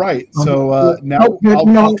 All right. So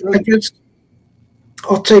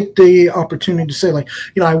I'll take the opportunity to say,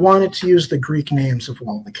 I wanted to use the Greek names of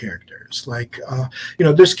all the characters.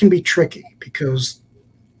 This can be tricky because,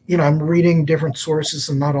 I'm reading different sources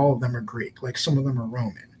and not all of them are Greek. Like some of them are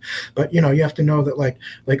Roman. But, you have to know that like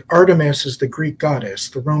Artemis is the Greek goddess.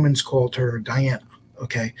 The Romans called her Diana.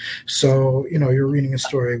 Okay. So, you're reading a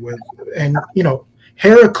story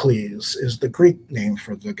Heracles is the Greek name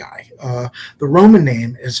for the guy. The Roman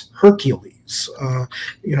name is Hercules.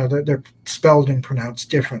 They're spelled and pronounced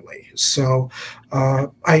differently. So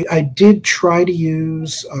I did try to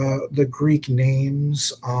use the Greek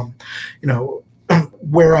names,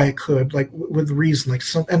 where I could, with reason.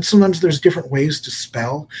 And sometimes there's different ways to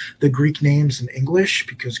spell the Greek names in English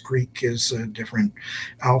because Greek is a different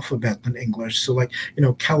alphabet than English. So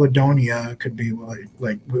Caledonia could be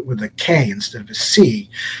with a K instead of a C,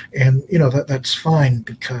 and that's fine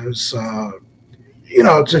because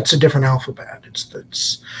it's a different alphabet.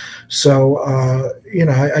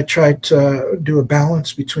 I tried to do a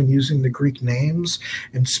balance between using the Greek names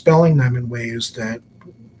and spelling them in ways that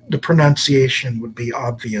the pronunciation would be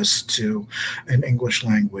obvious to an English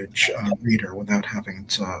language reader without having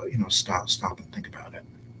to, stop and think about it.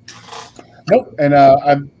 Nope.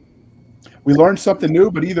 And we learned something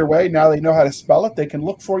new, but either way, now they know how to spell it. They can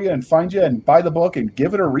look for you and find you and buy the book and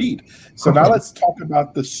give it a read. So now let's talk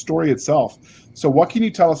about the story itself. So what can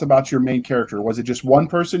you tell us about your main character? Was it just one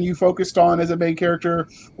person you focused on as a main character,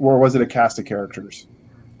 or was it a cast of characters?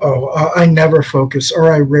 I never focus,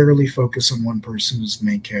 or I rarely focus on one person as the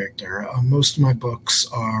main character. Most of my books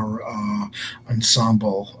are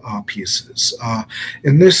ensemble pieces.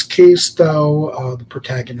 In this case, though, the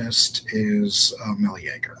protagonist is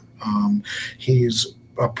Meleager. He's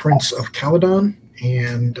a prince of Caledon,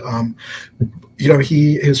 and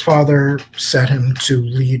his father set him to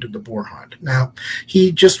lead the boar hunt. Now,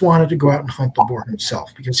 he just wanted to go out and hunt the boar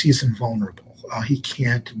himself because he's invulnerable. He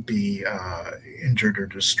can't be injured or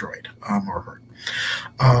destroyed or hurt.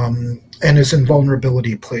 And his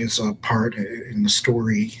invulnerability plays a part in the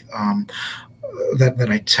story. that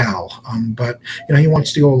I tell. But he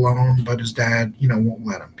wants to go alone, but his dad won't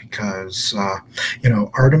let him because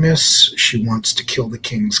Artemis, she wants to kill the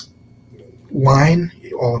king's line,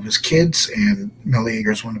 all of his kids, and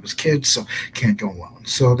Meleager is one of his kids, so can't go alone.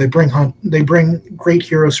 So they bring great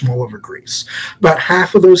heroes from all over Greece. About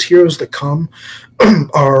half of those heroes that come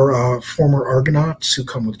are former Argonauts who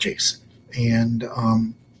come with Jason. And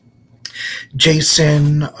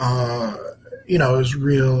Jason, is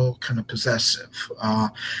real kind of possessive,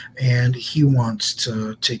 and he wants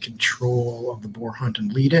to take control of the boar hunt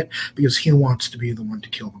and lead it because he wants to be the one to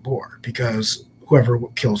kill the boar, because whoever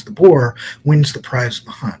kills the boar wins the prize of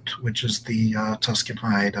the hunt, which is the Tuscan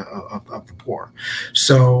hide of the boar.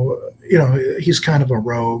 So, he's kind of a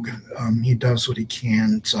rogue. He does what he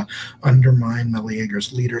can to undermine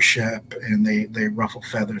Meleager's leadership, and they ruffle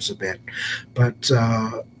feathers a bit. But,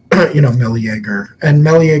 Meleager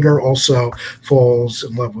also falls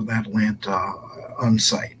in love with Atalanta on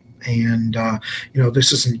sight. And,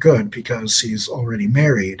 this isn't good because he's already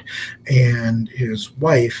married, and his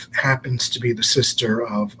wife happens to be the sister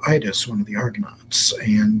of Idas, one of the Argonauts,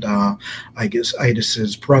 and I guess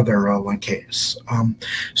Idas's brother, Lycaeus.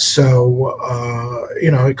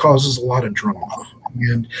 It causes a lot of drama.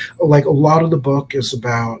 And like a lot of the book is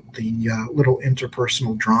about the little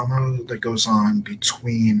interpersonal drama that goes on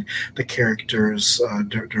between the characters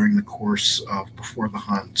during the course of before the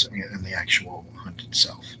hunt and the actual hunt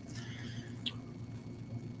itself.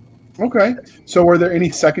 Okay. So were there any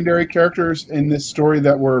secondary characters in this story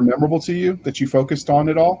that were memorable to you that you focused on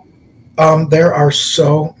at all? There are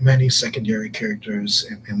so many secondary characters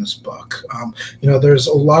in this book. There's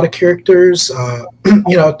a lot of characters.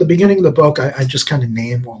 At the beginning of the book, I just kind of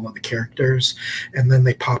name all of the characters, and then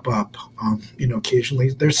they pop up,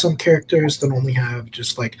 occasionally. There's some characters that only have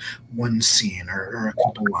just like one scene or a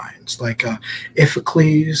couple lines. Like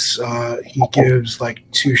Iphicles, he gives like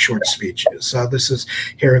 2 short speeches. This is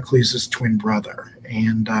Heracles' twin brother.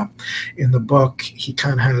 And in the book, he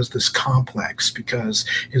kind of has this complex because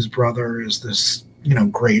his brother is this,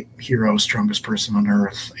 great hero, strongest person on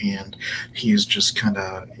earth, and he's just kind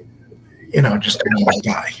of, just a normal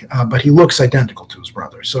guy. But he looks identical to his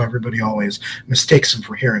brother, so everybody always mistakes him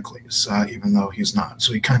for Heracles, even though he's not.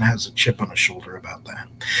 So he kind of has a chip on his shoulder about that,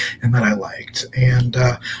 and that I liked. And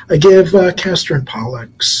I give Castor and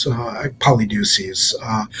Pollux, Polydeuces,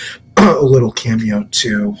 a little cameo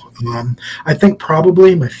too. I think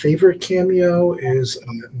probably my favorite cameo is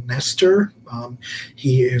Nestor.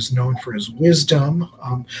 He is known for his wisdom.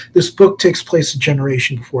 This book takes place a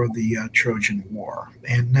generation before the Trojan War,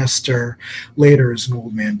 and Nestor later as an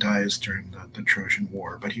old man dies during the Trojan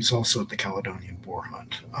War, but he's also at the Caledonian boar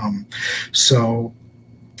hunt. So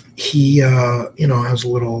he has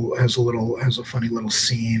a funny little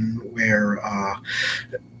scene where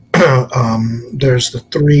there's the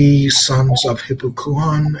 3 sons of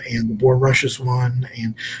Hippocoon, and the boar rushes one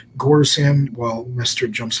and gores him while Nestor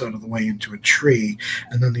jumps out of the way into a tree.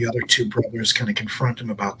 And then the other 2 brothers kind of confront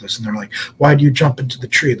him about this, and they're like, "Why do you jump into the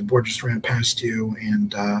tree? The boar just ran past you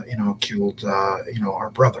and killed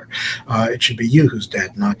our brother. It should be you who's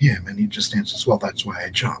dead, not him." And he just answers, "Well, that's why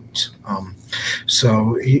I jumped."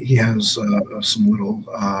 So he has some little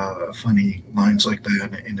funny lines like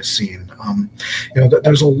that in a scene.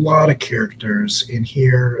 There's a lot of characters in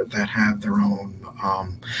here that have their own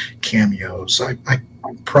cameos. I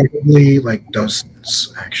probably like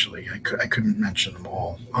dozens, actually. I couldn't mention them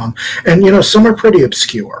all. And some are pretty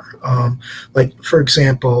obscure. Like, for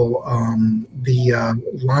example, the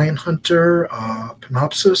lion hunter,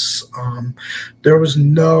 Panopsis, there was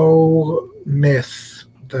no myth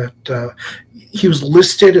that he was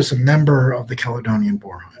listed as a member of the Caledonian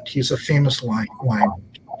boar hunt. He's a famous lion hunter.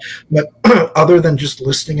 But other than just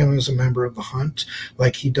listing him as a member of the hunt,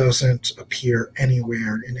 like, he doesn't appear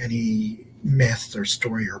anywhere in any myth or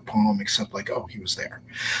story or poem except like, oh, he was there.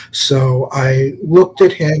 So I looked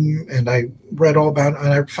at him and I read all about it,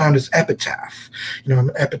 and I found his epitaph. An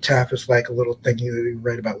epitaph is like a little thing you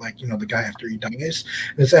read about, like, the guy after he dies.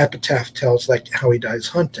 And his epitaph tells like how he dies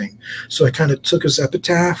hunting. So I kind of took his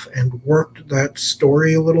epitaph and worked that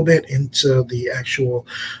story a little bit into the actual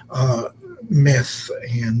myth,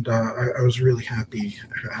 and I was really happy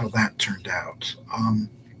how that turned out.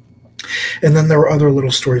 And then there were other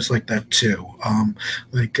little stories like that too. I'm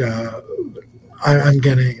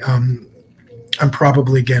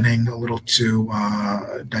probably getting a little too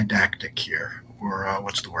didactic here, or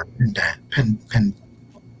what's the word? Pendatic,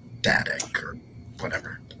 or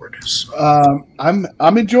whatever the word is.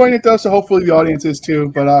 I'm enjoying it though, so hopefully the audience is too.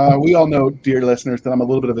 But we all know, dear listeners, that I'm a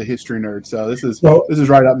little bit of a history nerd, so this is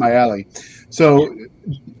right up my alley. So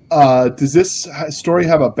Does this story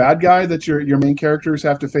have a bad guy that your main characters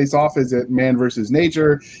have to face off? Is it man versus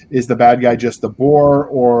nature? Is the bad guy just the boar,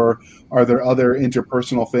 or are there other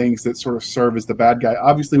interpersonal things that sort of serve as the bad guy?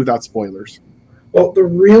 Obviously, without spoilers. Well, the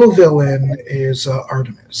real villain is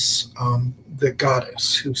Artemis, the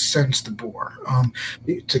goddess who sends the boar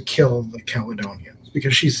to kill the Caledonians,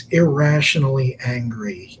 because she's irrationally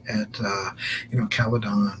angry at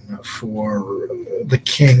Caledon for the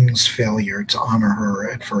king's failure to honor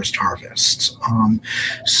her at first harvest.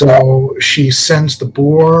 So she sends the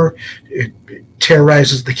boar. It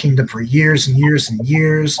terrorizes the kingdom for years and years and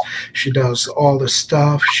years. She does all this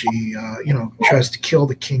stuff. She tries to kill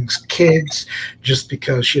the king's kids just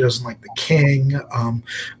because she doesn't like the king.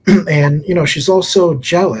 And she's also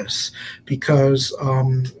jealous because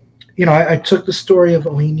I took the story of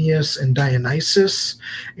Oeneus and Dionysus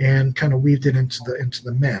and kind of weaved it into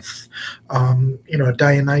the myth.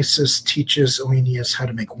 Dionysus teaches Oeneus how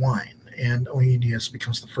to make wine, and Oeneus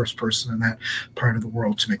becomes the first person in that part of the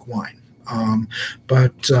world to make wine.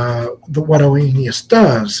 But what Oeneus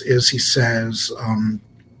does is he says,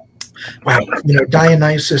 wow,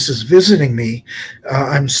 Dionysus is visiting me.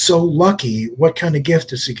 I'm so lucky. What kind of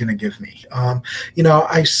gift is he going to give me?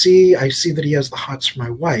 I see that he has the hots for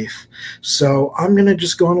my wife. So I'm going to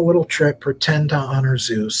just go on a little trip, pretend to honor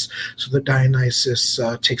Zeus, so that Dionysus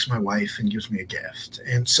takes my wife and gives me a gift.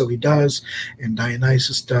 And so he does, and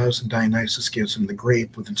Dionysus does, and Dionysus gives him the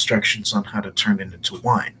grape with instructions on how to turn it into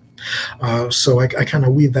wine. So I kind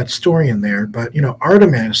of weave that story in there, but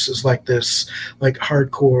Artemis is like this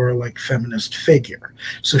hardcore feminist figure.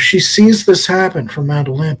 So she sees this happen from Mount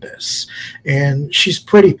Olympus, and she's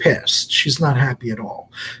pretty pissed. She's not happy at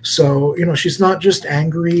all. So she's not just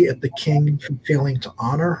angry at the king for failing to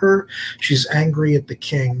honor her. She's angry at the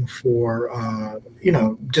king for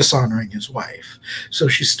dishonoring his wife. So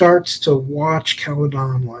she starts to watch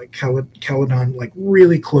Caledon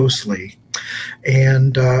really closely,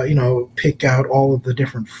 and pick out all of the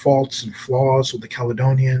different faults and flaws with the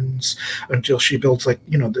Caledonians until she builds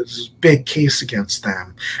this big case against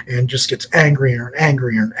them, and just gets angrier and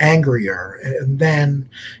angrier and angrier. And then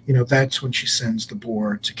that's when she sends the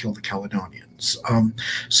boar to kill the Caledonians.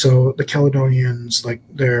 So the Caledonians,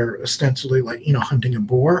 they're ostensibly hunting a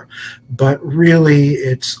boar, but really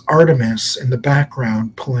it's Artemis in the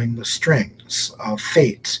background pulling the strings of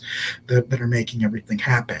fate that are making everything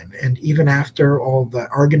happen. And even after all the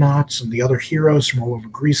Argonauts and the other heroes from all over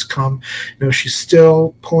Greece come, she's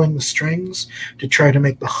still pulling the strings to try to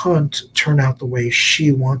make the hunt turn out the way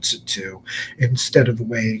she wants it to, instead of the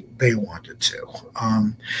way they want it to.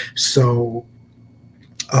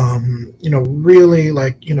 Really,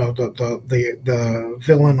 the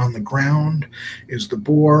villain on the ground is the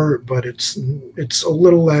boar, but it's a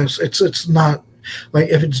little less. It's not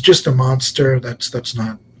if it's just a monster, that's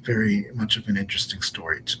not very much of an interesting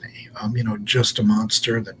story to me. Just a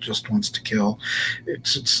monster that just wants to kill.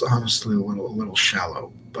 It's honestly a little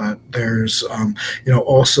shallow. But there's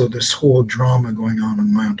also this whole drama going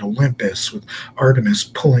on Mount Olympus with Artemis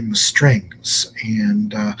pulling the strings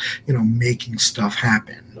and making stuff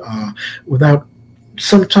happen without.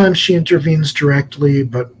 Sometimes she intervenes directly,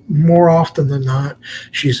 but more often than not,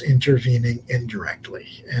 she's intervening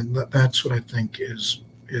indirectly, and that's what I think is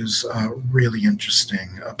really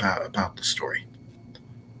interesting about the story.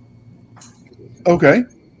 Okay,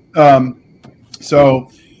 so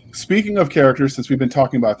speaking of characters, since we've been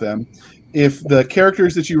talking about them, if the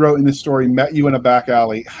characters that you wrote in this story met you in a back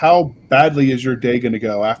alley, how badly is your day going to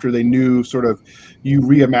go after they knew sort of you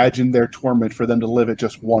reimagined their torment for them to live it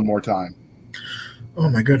just one more time? Oh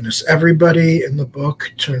my goodness. Everybody in the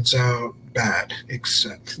book turns out bad,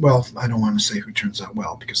 except, well, I don't want to say who turns out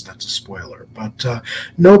well because that's a spoiler, but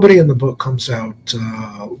nobody in the book comes out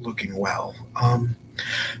looking well.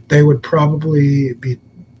 They would probably beat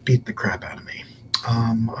the crap out of me.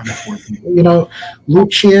 Unfortunately,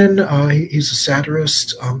 Lucian, he's a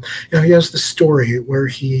satirist. He has the story where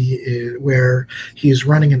he's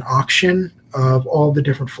running an auction of all the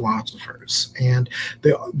different philosophers, and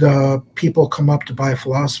the people come up to buy a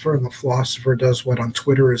philosopher, and the philosopher does what on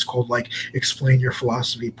Twitter is called explain your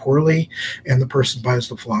philosophy poorly, and the person buys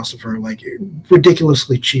the philosopher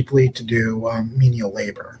ridiculously cheaply to do menial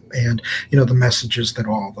labor. And the message is that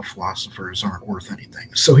all the philosophers aren't worth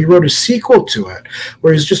anything. So he wrote a sequel to it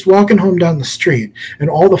where he's just walking home down the street, and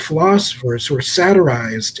all the philosophers who are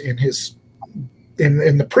satirized in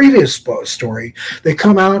the previous story, they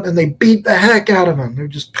come out and they beat the heck out of him. They're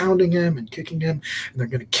just pounding him and kicking him, and they're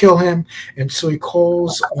going to kill him. And so he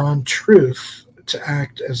calls on truth to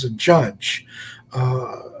act as a judge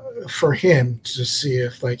for him to see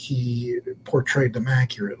if like he portrayed them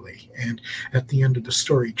accurately. And at the end of the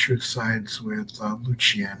story, truth sides with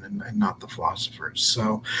Lucien and not the philosophers.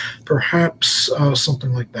 So perhaps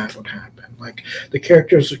something like that would happen. Like the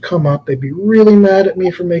characters would come up, they'd be really mad at me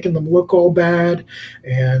for making them look all bad,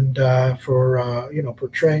 and for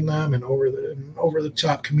portraying them in over the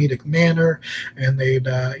top comedic manner, and they'd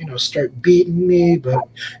start beating me. But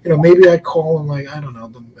maybe I'd call in, like, I don't know,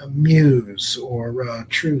 the muse or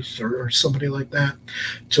truth or somebody like that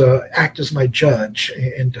to act as my judge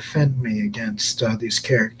and defend me against these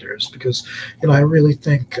characters, because I really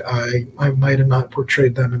think I might have not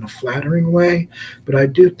portrayed them in a flattering way, but I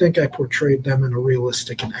do think I portrayed them in a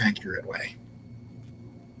realistic and accurate way.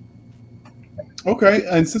 Okay,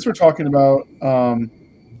 and since we're talking about,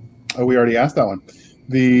 we already asked that one.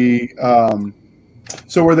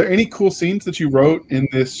 So were there any cool scenes that you wrote in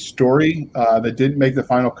this story that didn't make the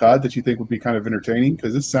final cut that you think would be kind of entertaining?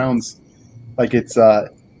 Because this sounds like it's a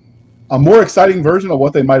more exciting version of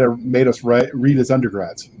what they might have made us read as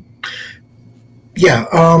undergrads. Yeah,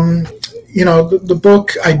 the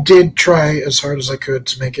book, I did try as hard as I could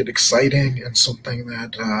to make it exciting and something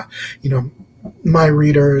that, my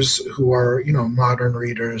readers who are, modern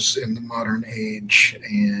readers in the modern age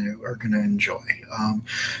are going to enjoy.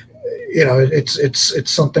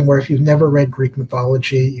 It's something where if you've never read Greek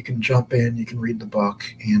mythology, you can jump in, you can read the book,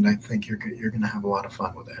 and I think you're going to have a lot of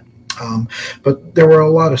fun with it. But there were a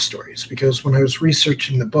lot of stories, because when I was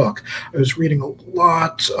researching the book, I was reading a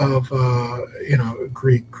lot of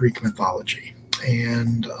Greek mythology,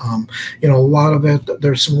 and a lot of it,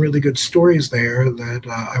 there's some really good stories there that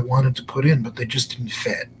I wanted to put in, but they just didn't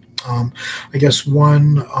fit. I guess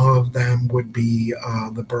one of them would be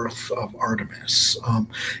the birth of Artemis.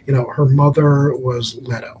 Her mother was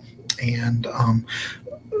Leto, and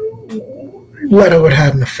Leto had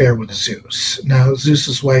had an affair with Zeus. Now,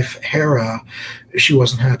 Zeus's wife, Hera, she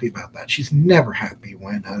wasn't happy about that. She's never happy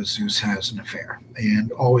when Zeus has an affair,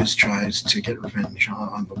 and always tries to get revenge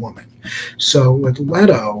on the woman. So with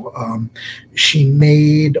Leto, she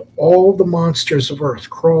made all the monsters of Earth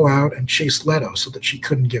crawl out and chase Leto so that she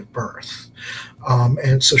couldn't give birth.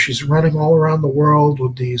 And so she's running all around the world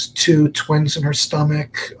with these two twins in her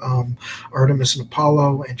stomach, Artemis and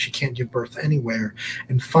Apollo, and she can't give birth anywhere.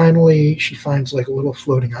 And finally, she finds like a little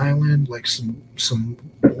floating island, like some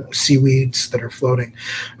seaweeds that are floating,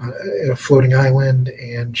 a floating island,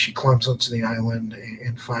 and she climbs onto the island,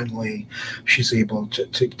 and finally she's able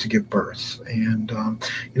to give birth. And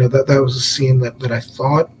that was a scene that I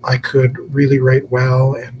thought I could really write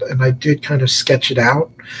well, and I did kind of sketch it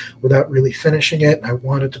out without really finishing it. I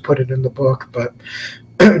wanted to put it in the book, but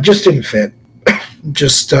it just didn't fit.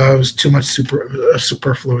 Just it was too much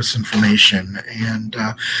superfluous information, and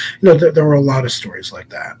there were a lot of stories like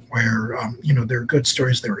that where they're good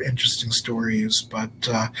stories, they were interesting stories, but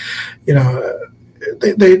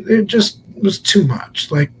they just was too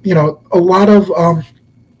much. Like a lot of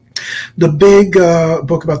the big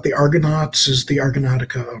book about the Argonauts is the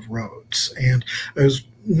Argonautica of Rhodes, and I was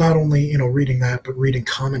not only reading that, but reading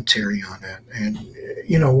commentary on it. And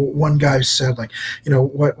one guy said, like,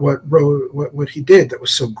 what he did that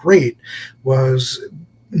was so great was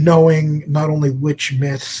knowing not only which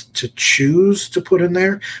myths to choose to put in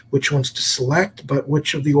there, which ones to select, but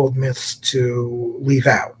which of the old myths to leave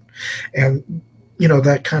out. And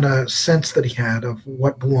that kind of sense that he had of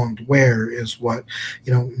what belonged where is what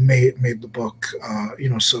made the book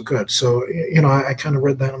so good. So I kind of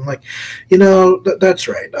read that, and I'm like, that's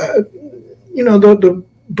right. The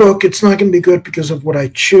book, it's not going to be good because of what I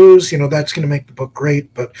choose. That's going to make the book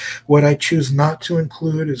great, but what I choose not to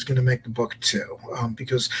include is going to make the book too,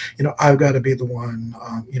 because I've got to be the one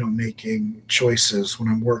making choices when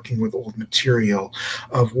I'm working with old material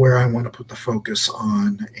of where I want to put the focus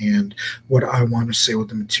on, and what I want to say with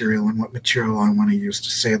the material, and what material I want to use to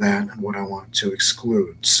say that, and what I want to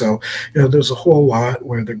exclude. So there's a whole lot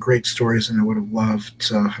where they're great stories, and I would have loved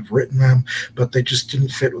to have written them, but they just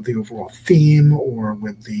didn't fit with the overall theme, or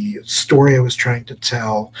with the story I was trying to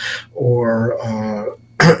tell, or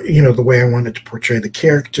the way I wanted to portray the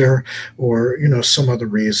character, or some other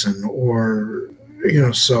reason, or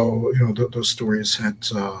those stories had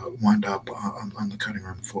to wind up on the cutting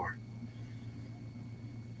room floor.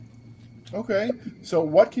 Okay, so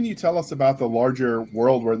what can you tell us about the larger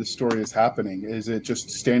world where the story is happening? Is it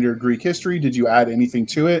just standard Greek history? Did you add anything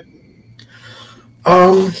to it?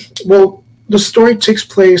 Well, the story takes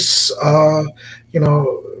place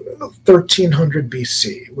 1300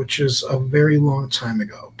 BC, which is a very long time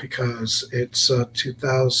ago, because it's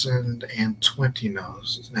 2020 now,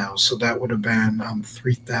 so that would have been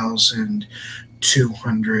 3000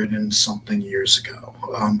 200 and something years ago.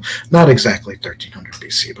 Not exactly 1300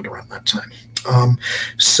 BC, but around that time.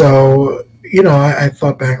 So, you know, I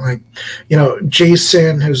thought back, like, you know,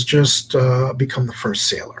 Jason has just become the first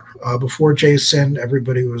sailor. Before Jason,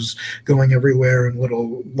 everybody was going everywhere in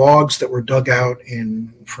little logs that were dug out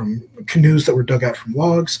from canoes that were dug out from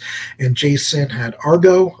logs. And Jason had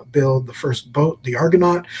Argo build the first boat, the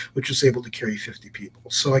Argonaut, which was able to carry 50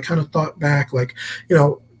 people. So I kind of thought back, like, you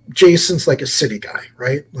know, Jason's like a city guy,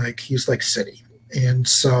 right? Like, he's like city. And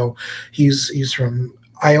so he's from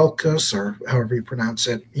Iolcus, or however you pronounce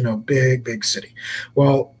it, you know, big city.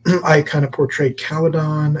 Well, I kind of portrayed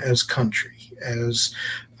Caledon as country, as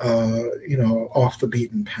you know, off the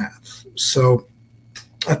beaten path. So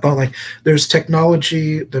I thought, like, there's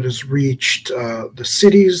technology that has reached the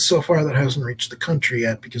cities so far that hasn't reached the country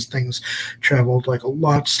yet, because things traveled like a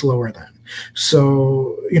lot slower then.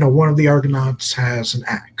 So, you know, one of the Argonauts has an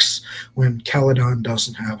axe when Caledon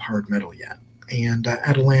doesn't have hard metal yet. And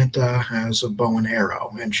Atalanta has a bow and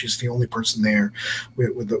arrow, and she's the only person there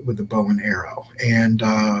with a bow and arrow. And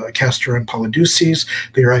Castor and Polydeuces,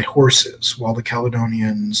 they ride horses, while the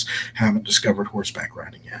Caledonians haven't discovered horseback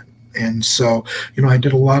riding yet. And so, you know, I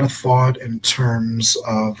did a lot of thought in terms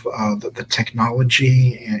of the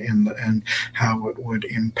technology and how it would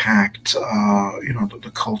impact, you know,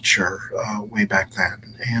 the culture way back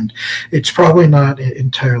then. And it's probably not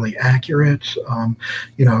entirely accurate,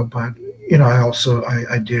 you know, but, you know,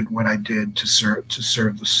 I did what I did to serve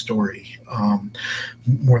the story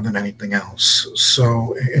more than anything else.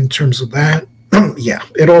 So in terms of that, yeah,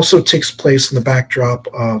 it also takes place in the backdrop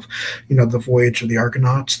of, you know, the voyage of the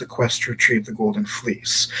Argonauts, the quest to retrieve the Golden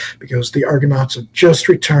Fleece, because the Argonauts have just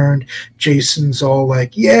returned. Jason's all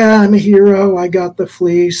like, yeah, I'm a hero, I got the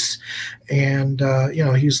fleece. And, you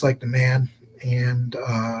know, he's like the man. And,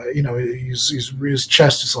 you know, his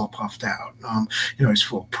chest is all puffed out. You know, he's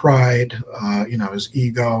full of pride. You know, his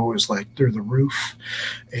ego is like through the roof.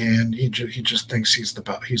 And he just thinks he's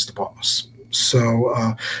the boss.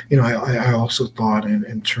 So, you know, I also thought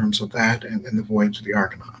in terms of that and the voyage of the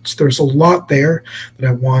Argonauts. There's a lot there that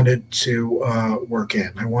I wanted to work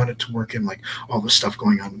in. I wanted to work in, like, all the stuff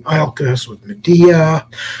going on in Iolcus with Medea.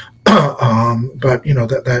 But, you know,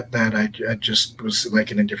 that I just was,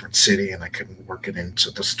 like, in a different city, and I couldn't work it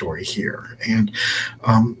into the story here. And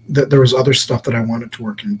there was other stuff that I wanted to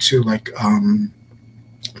work into, like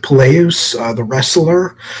Peleus, the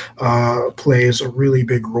wrestler, plays a really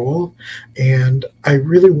big role, and I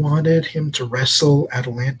really wanted him to wrestle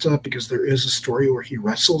Atalanta, because there is a story where he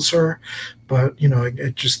wrestles her, but, you know,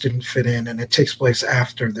 it just didn't fit in, and it takes place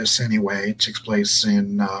after this anyway. It takes place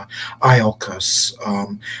in Iolcus,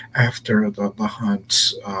 after the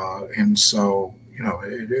hunt, and so, you know,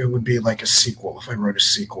 it would be like a sequel. If I wrote a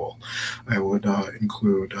sequel, I would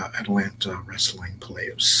include Atalanta wrestling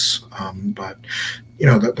Peleus. But, you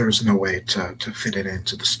know, there's no way to fit it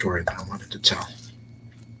into the story that I wanted to tell.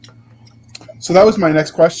 So that was my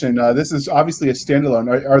next question. This is obviously a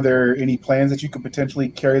standalone. Are there any plans that you could potentially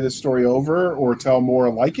carry this story over or tell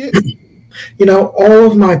more like it? You know, all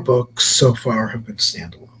of my books so far have been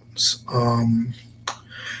standalones.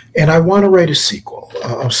 And I want to write a sequel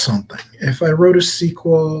of something. If I wrote a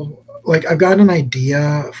sequel, like, I've got an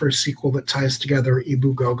idea for a sequel that ties together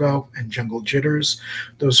Ibu Gogo and Jungle Jitters.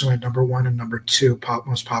 Those are my #1 and #2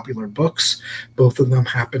 most popular books. Both of them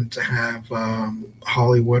happen to have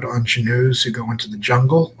Hollywood ingenues who go into the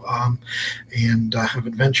jungle and have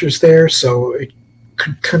adventures there. So it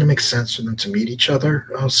could kind of make sense for them to meet each other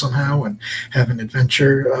somehow and have an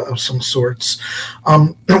adventure of some sorts.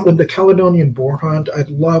 With the Caledonian Boar Hunt, I'd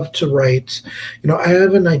love to write, you know, I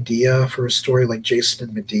have an idea for a story like Jason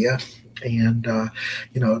and Medea, and,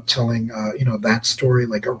 you know, telling, you know, that story,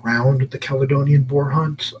 like, around the Caledonian Boar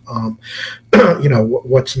Hunt. You know,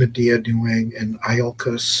 what's Medea doing in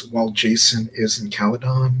Iolcus while Jason is in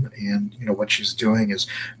Caledon, and, you know, what she's doing is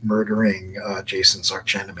murdering Jason's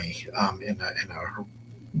archenemy in a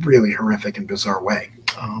really horrific and bizarre way.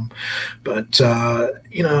 But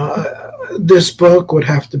you know, this book would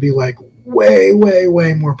have to be, like,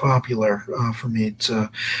 way more popular for me to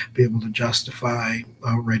be able to justify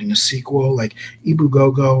writing a sequel. Like Ibu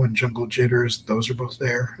Gogo and Jungle Jitters, those are both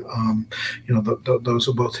there. You know, those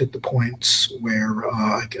will both hit the points where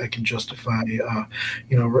I can justify,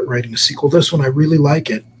 you know, writing a sequel. This one, I really like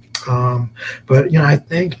it. But, you know, I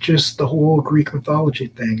think just the whole Greek mythology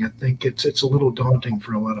thing, I think it's a little daunting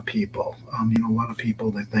for a lot of people. You know, a lot of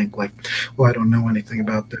people, they think, like, well, I don't know anything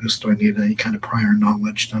about this. Do I need any kind of prior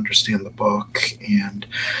knowledge to understand the book? And,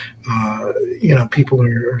 you know, people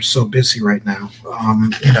are so busy right now.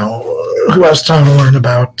 You know, who has time to learn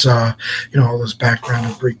about all this background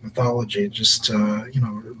of Greek mythology, just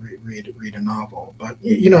read a novel. But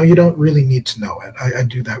you don't really need to know it. I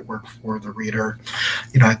do that work for the reader.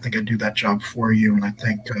 I think I do that job for you, and I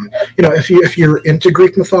think if you're into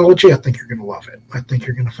Greek mythology, I think you're going to love it. I think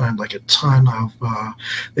you're going to find like a ton of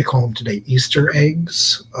they call them today Easter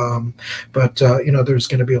eggs, but there's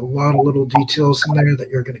going to be a lot of little details in there that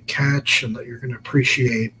you're going to catch and that you're going to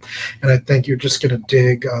appreciate, and I think you're just going to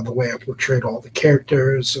dig the way I portrayed all the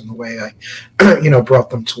characters and the way I brought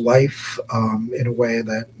them to life in a way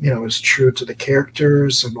that is true to the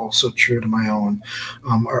characters and also true to my own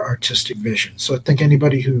artistic vision. So I think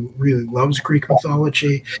anybody who really loves Greek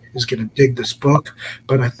mythology is going to dig this book.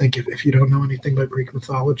 But I think if you don't know anything about Greek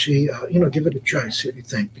mythology, give it a try, see what you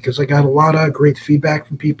think, because I got a lot of great feedback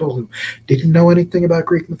from people who didn't know anything about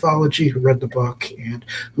Greek mythology, who read the book and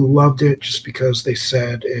who loved it just because they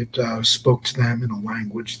said it spoke to them in a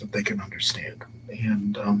language that they can understand.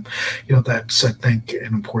 And that's, I think,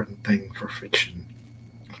 an important thing for fiction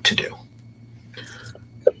to do.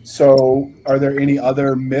 So are there any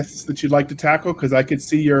other myths that you'd like to tackle? Because I could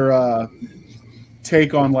see your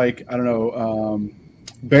take on, like, I don't know,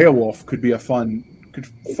 Beowulf could be a fun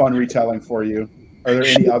retelling for you. Are there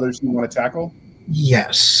any others you want to tackle?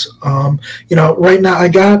 Yes. Right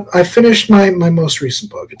now I finished my most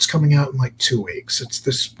recent book. It's coming out in like 2 weeks. It's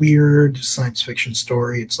this weird science fiction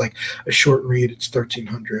story. It's like a short read. It's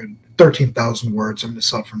 13,000 words. I'm going to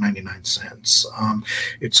sell it for 99 cents.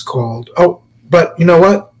 It's called, but you know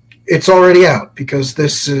what? It's already out because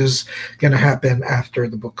this is going to happen after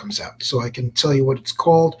the book comes out. So I can tell you what it's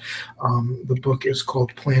called. The book is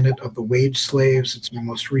called Planet of the Wage Slaves. It's my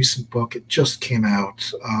most recent book. It just came out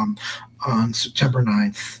on September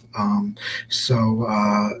 9th.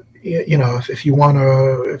 If you want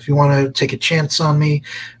to take a chance on me,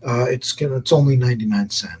 it's only 99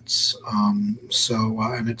 cents. And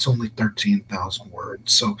it's only 13,000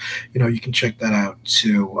 words. So, you can check that out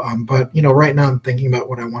too. But right now I'm thinking about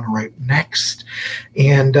what I want to write next.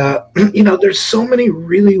 And, there's so many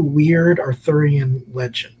really weird Arthurian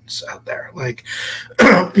legends out there, like,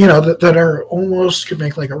 that are almost could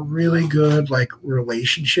make like a really good, like,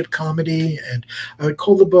 relationship comedy. And I would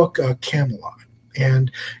call the book Camelot.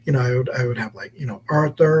 And I would have, like,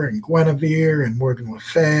 Arthur and Guinevere and Morgan Le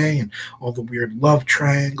Fay and all the weird love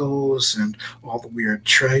triangles and all the weird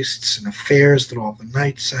trysts and affairs that all the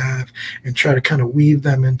knights have, and try to kind of weave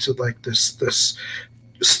them into like this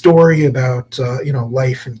story about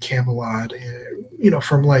life in Camelot,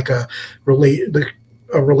 from like a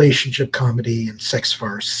relationship comedy and sex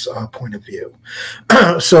farce point of view.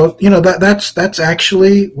 So that's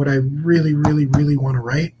actually what I really, really, really want to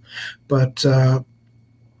write. But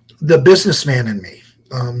the businessman in me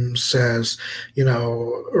says,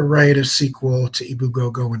 write a sequel to Ibu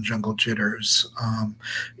Gogo and Jungle Jitters.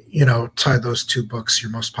 Tie those two books,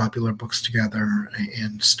 your most popular books, together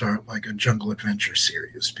and start like a jungle adventure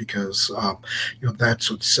series, because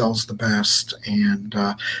that's what sells the best. And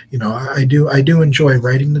I do enjoy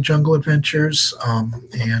writing the jungle adventures,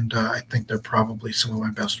 and I think they're probably some of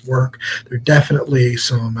my best work. They're definitely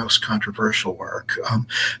some of my most controversial work.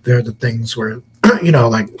 They're the things where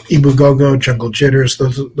like Ibu Gogo, Jungle Jitters,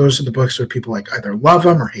 those are the books where people like either love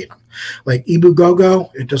them or hate them. Like Ibu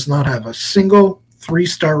Gogo, it does not have a single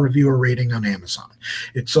 3-star reviewer rating on Amazon.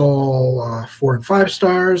 It's all 4 and 5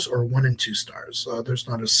 stars or 1 and 2 stars. There's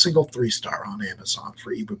not a single 3-star on Amazon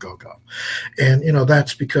for Ibu Gogo. And,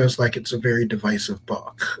 that's because, like, it's a very divisive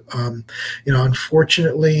book.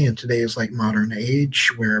 Unfortunately, in today's, like, modern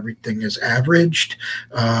age where everything is averaged,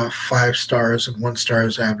 5 stars and 1 star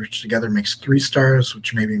is averaged together makes 3 stars,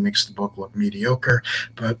 which maybe makes the book look mediocre.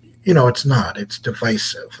 But, it's not. It's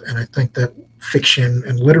divisive. And I think that fiction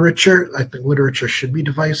and literature, I think literature should be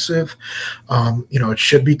divisive. It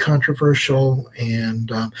should be controversial,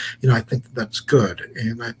 and I think that's good.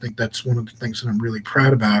 And I think that's one of the things that I'm really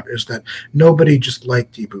proud about, is that nobody just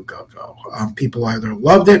liked Ibu Gogo. People either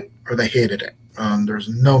loved it or they hated it. There's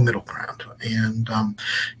no middle ground, and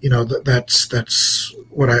that's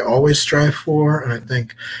what I always strive for. And I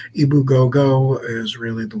think Ibu Gogo is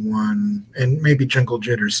really the one, and maybe Jungle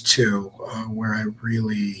Jitters too, where I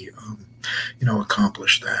really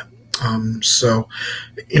accomplish that. So,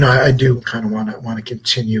 I do kind of want to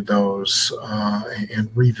continue those and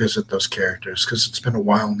revisit those characters, because it's been a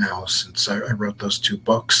while now since I wrote those 2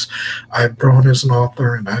 books. I've grown as an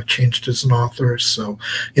author and I've changed as an author. So,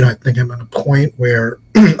 I think I'm at a point where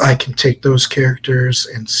I can take those characters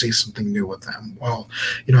and say something new with them. Well,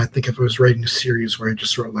 I think if I was writing a series where I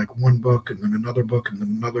just wrote like one book and then another book and then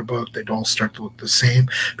another book, they'd all start to look the same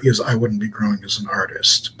because I wouldn't be growing as an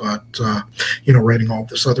artist. But, writing all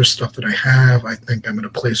this other stuff that I have, I think I'm in a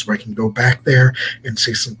place where I can go back there and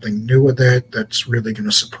say something new with it that's really going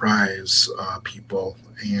to surprise people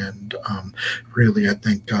and really, I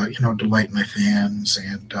think, delight my fans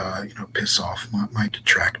and, piss off my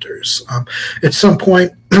detractors. At some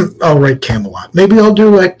point, I'll write Camelot. Maybe I'll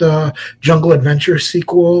do like the Jungle Adventure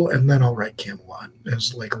sequel, and then I'll write Camelot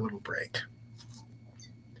as like a little break.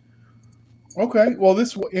 Okay. Well,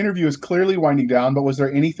 this interview is clearly winding down, but was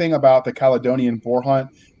there anything about the Caledonian boar hunt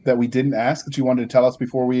that we didn't ask that you wanted to tell us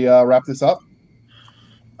before we wrap this up?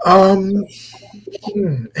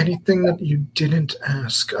 Anything that you didn't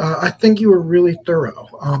ask? I think you were really thorough.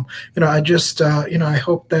 I just, I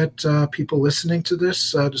hope that people listening to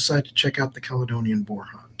this decide to check out the Caledonian boar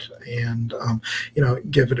hunt and,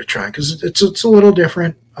 give it a try because it's a little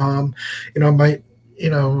different. Might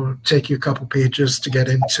take you a couple pages to get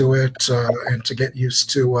into it and to get used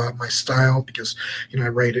to my style because I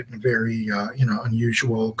write it in a very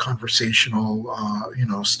unusual conversational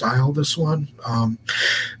style. This one.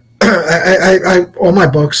 I all my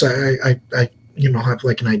books I have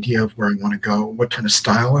like an idea of where I want to go, what kind of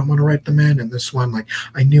style I want to write them in. And this one, like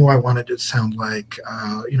I knew I wanted it to sound like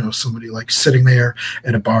somebody like sitting there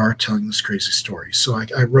at a bar telling this crazy story. So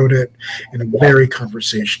I wrote it in a very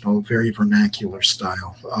conversational, very vernacular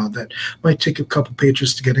style that might take a couple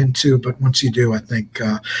pages to get into, but once you do, I think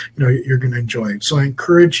you're going to enjoy it. So I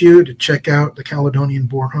encourage you to check out the Caledonian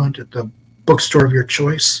Boar Hunt at the bookstore of your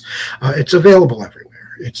choice. It's available everywhere.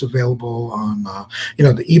 It's available on,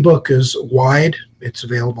 the ebook is wide. It's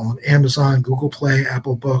available on Amazon, Google Play,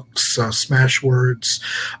 Apple Books, Smashwords,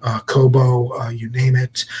 Kobo, you name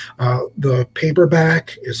it. The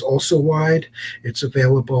paperback is also wide. It's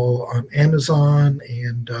available on Amazon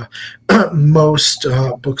and most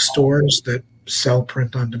bookstores that sell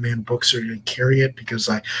print-on-demand books are going to carry it because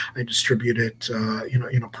I distribute it,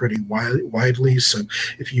 pretty widely. So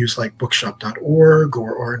if you use like bookshop.org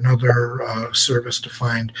or another service to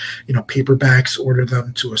find, paperbacks, order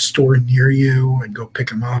them to a store near you and go pick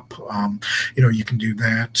them up. You can do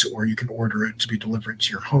that, or you can order it to be delivered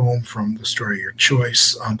to your home from the store of your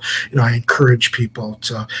choice. I encourage people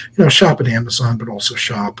to, shop at Amazon, but also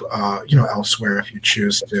shop, elsewhere if you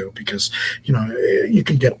choose to, because, you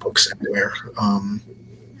can get books anywhere.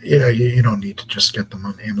 You don't need to just get them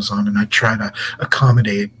on Amazon. And I try to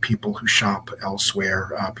accommodate people who shop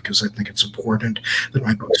elsewhere because I think it's important that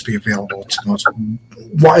my books be available to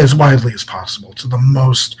as widely as possible, to the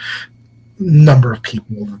most number of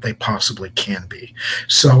people that they possibly can be.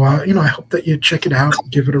 So, I hope that you check it out,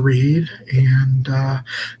 give it a read, and,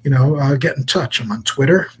 get in touch. I'm on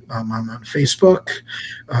Twitter. I'm on Facebook.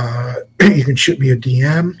 You can shoot me a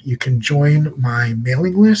DM. You can join my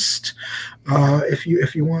mailing list if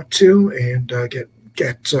you want to, and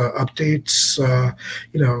get updates,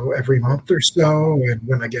 every month or so, and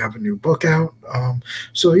when I have a new book out.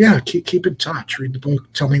 So yeah, keep in touch. Read the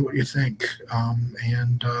book. Tell me what you think.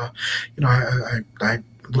 And I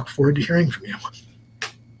look forward to hearing from you.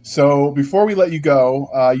 So before we let you go,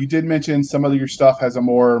 you did mention some of your stuff has a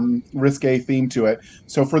more risque theme to it.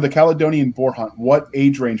 So for the Caledonian Boar Hunt, what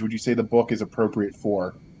age range would you say the book is appropriate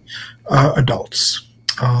for? Adults.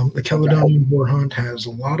 The Caledonian Boar Hunt has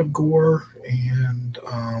a lot of gore and,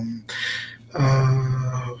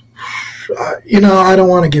 I don't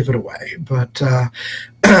want to give it away, but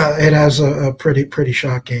it has a pretty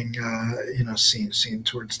shocking, scene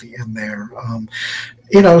towards the end there.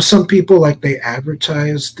 Some people, like, they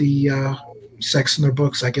advertise the sex in their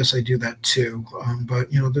books. I guess I do that too.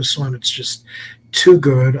 But, this one, it's just too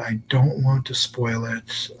good. I don't want to spoil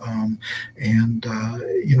it and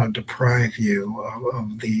deprive you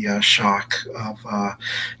of the shock of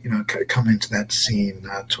coming to that scene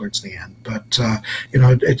towards the end. But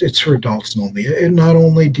it's for adults only. It not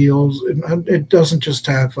only deals, it doesn't just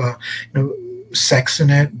have sex in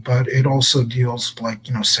it, but it also deals like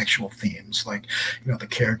sexual themes, like the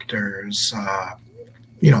characters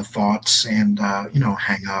thoughts and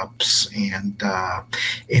hang-ups and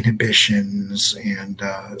inhibitions and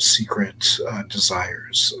secret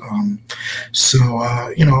desires. All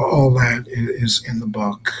that is in the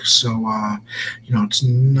book. So it's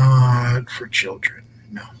not for children,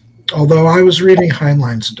 no. Although I was reading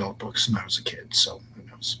Heinlein's adult books when I was a kid, so who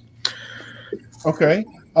knows. Okay.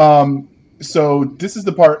 So this is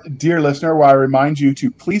the part, dear listener, where I remind you to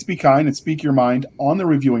please be kind and speak your mind on the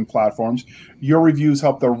reviewing platforms. Your reviews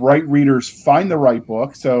help the right readers find the right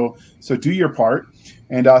book. So do your part.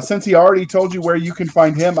 And since he already told you where you can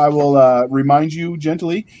find him, I will remind you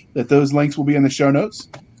gently that those links will be in the show notes.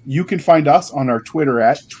 You can find us on our Twitter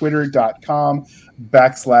at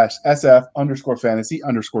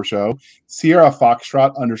twitter.com/SF_fantasy_show, Sierra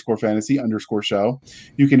Foxtrot _fantasy_show.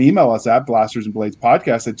 You can email us at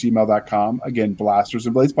blastersandbladespodcast@gmail.com. Again,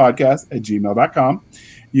 blastersandbladespodcast@gmail.com.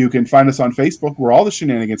 You can find us on Facebook, where all the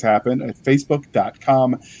shenanigans happen, at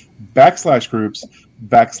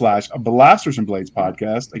facebook.com/groups/Blasters and Blades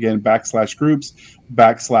Podcast. Again,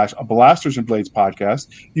 /groups/Blasters and Blades Podcast.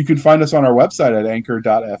 You can find us on our website at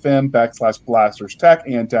anchor.fm/Blasters Tech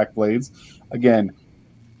and Tech Blades. Again,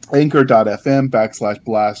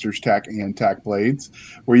 anchor.fm/Blasters Tech and Tech Blades,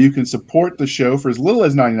 where you can support the show for as little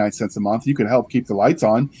as 99 cents a month. You can help keep the lights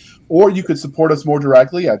on, or you could support us more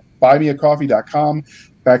directly at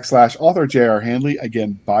buymeacoffee.com/author J.R. Handley.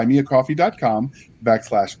 Again,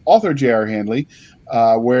 buymeacoffee.com/author J.R. Handley,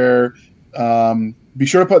 where be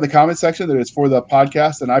sure to put in the comment section that it's for the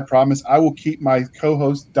podcast, and I promise I will keep my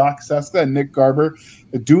co-hosts Doc Cisca and Nick Garber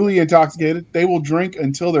duly intoxicated. They will drink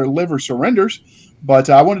until their liver surrenders. But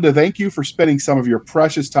I wanted to thank you for spending some of your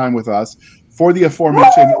precious time with us. For the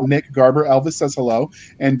aforementioned Nick Garber, Elvis says hello,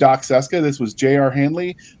 and Doc Cisca, this was J.R.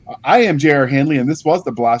 Handley. I am J.R. Handley, and this was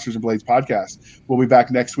the Blasters and Blades podcast. We'll be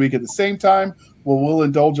back next week at the same time, where we'll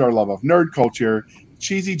indulge our love of nerd culture,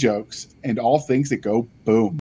 cheesy jokes, and all things that go boom.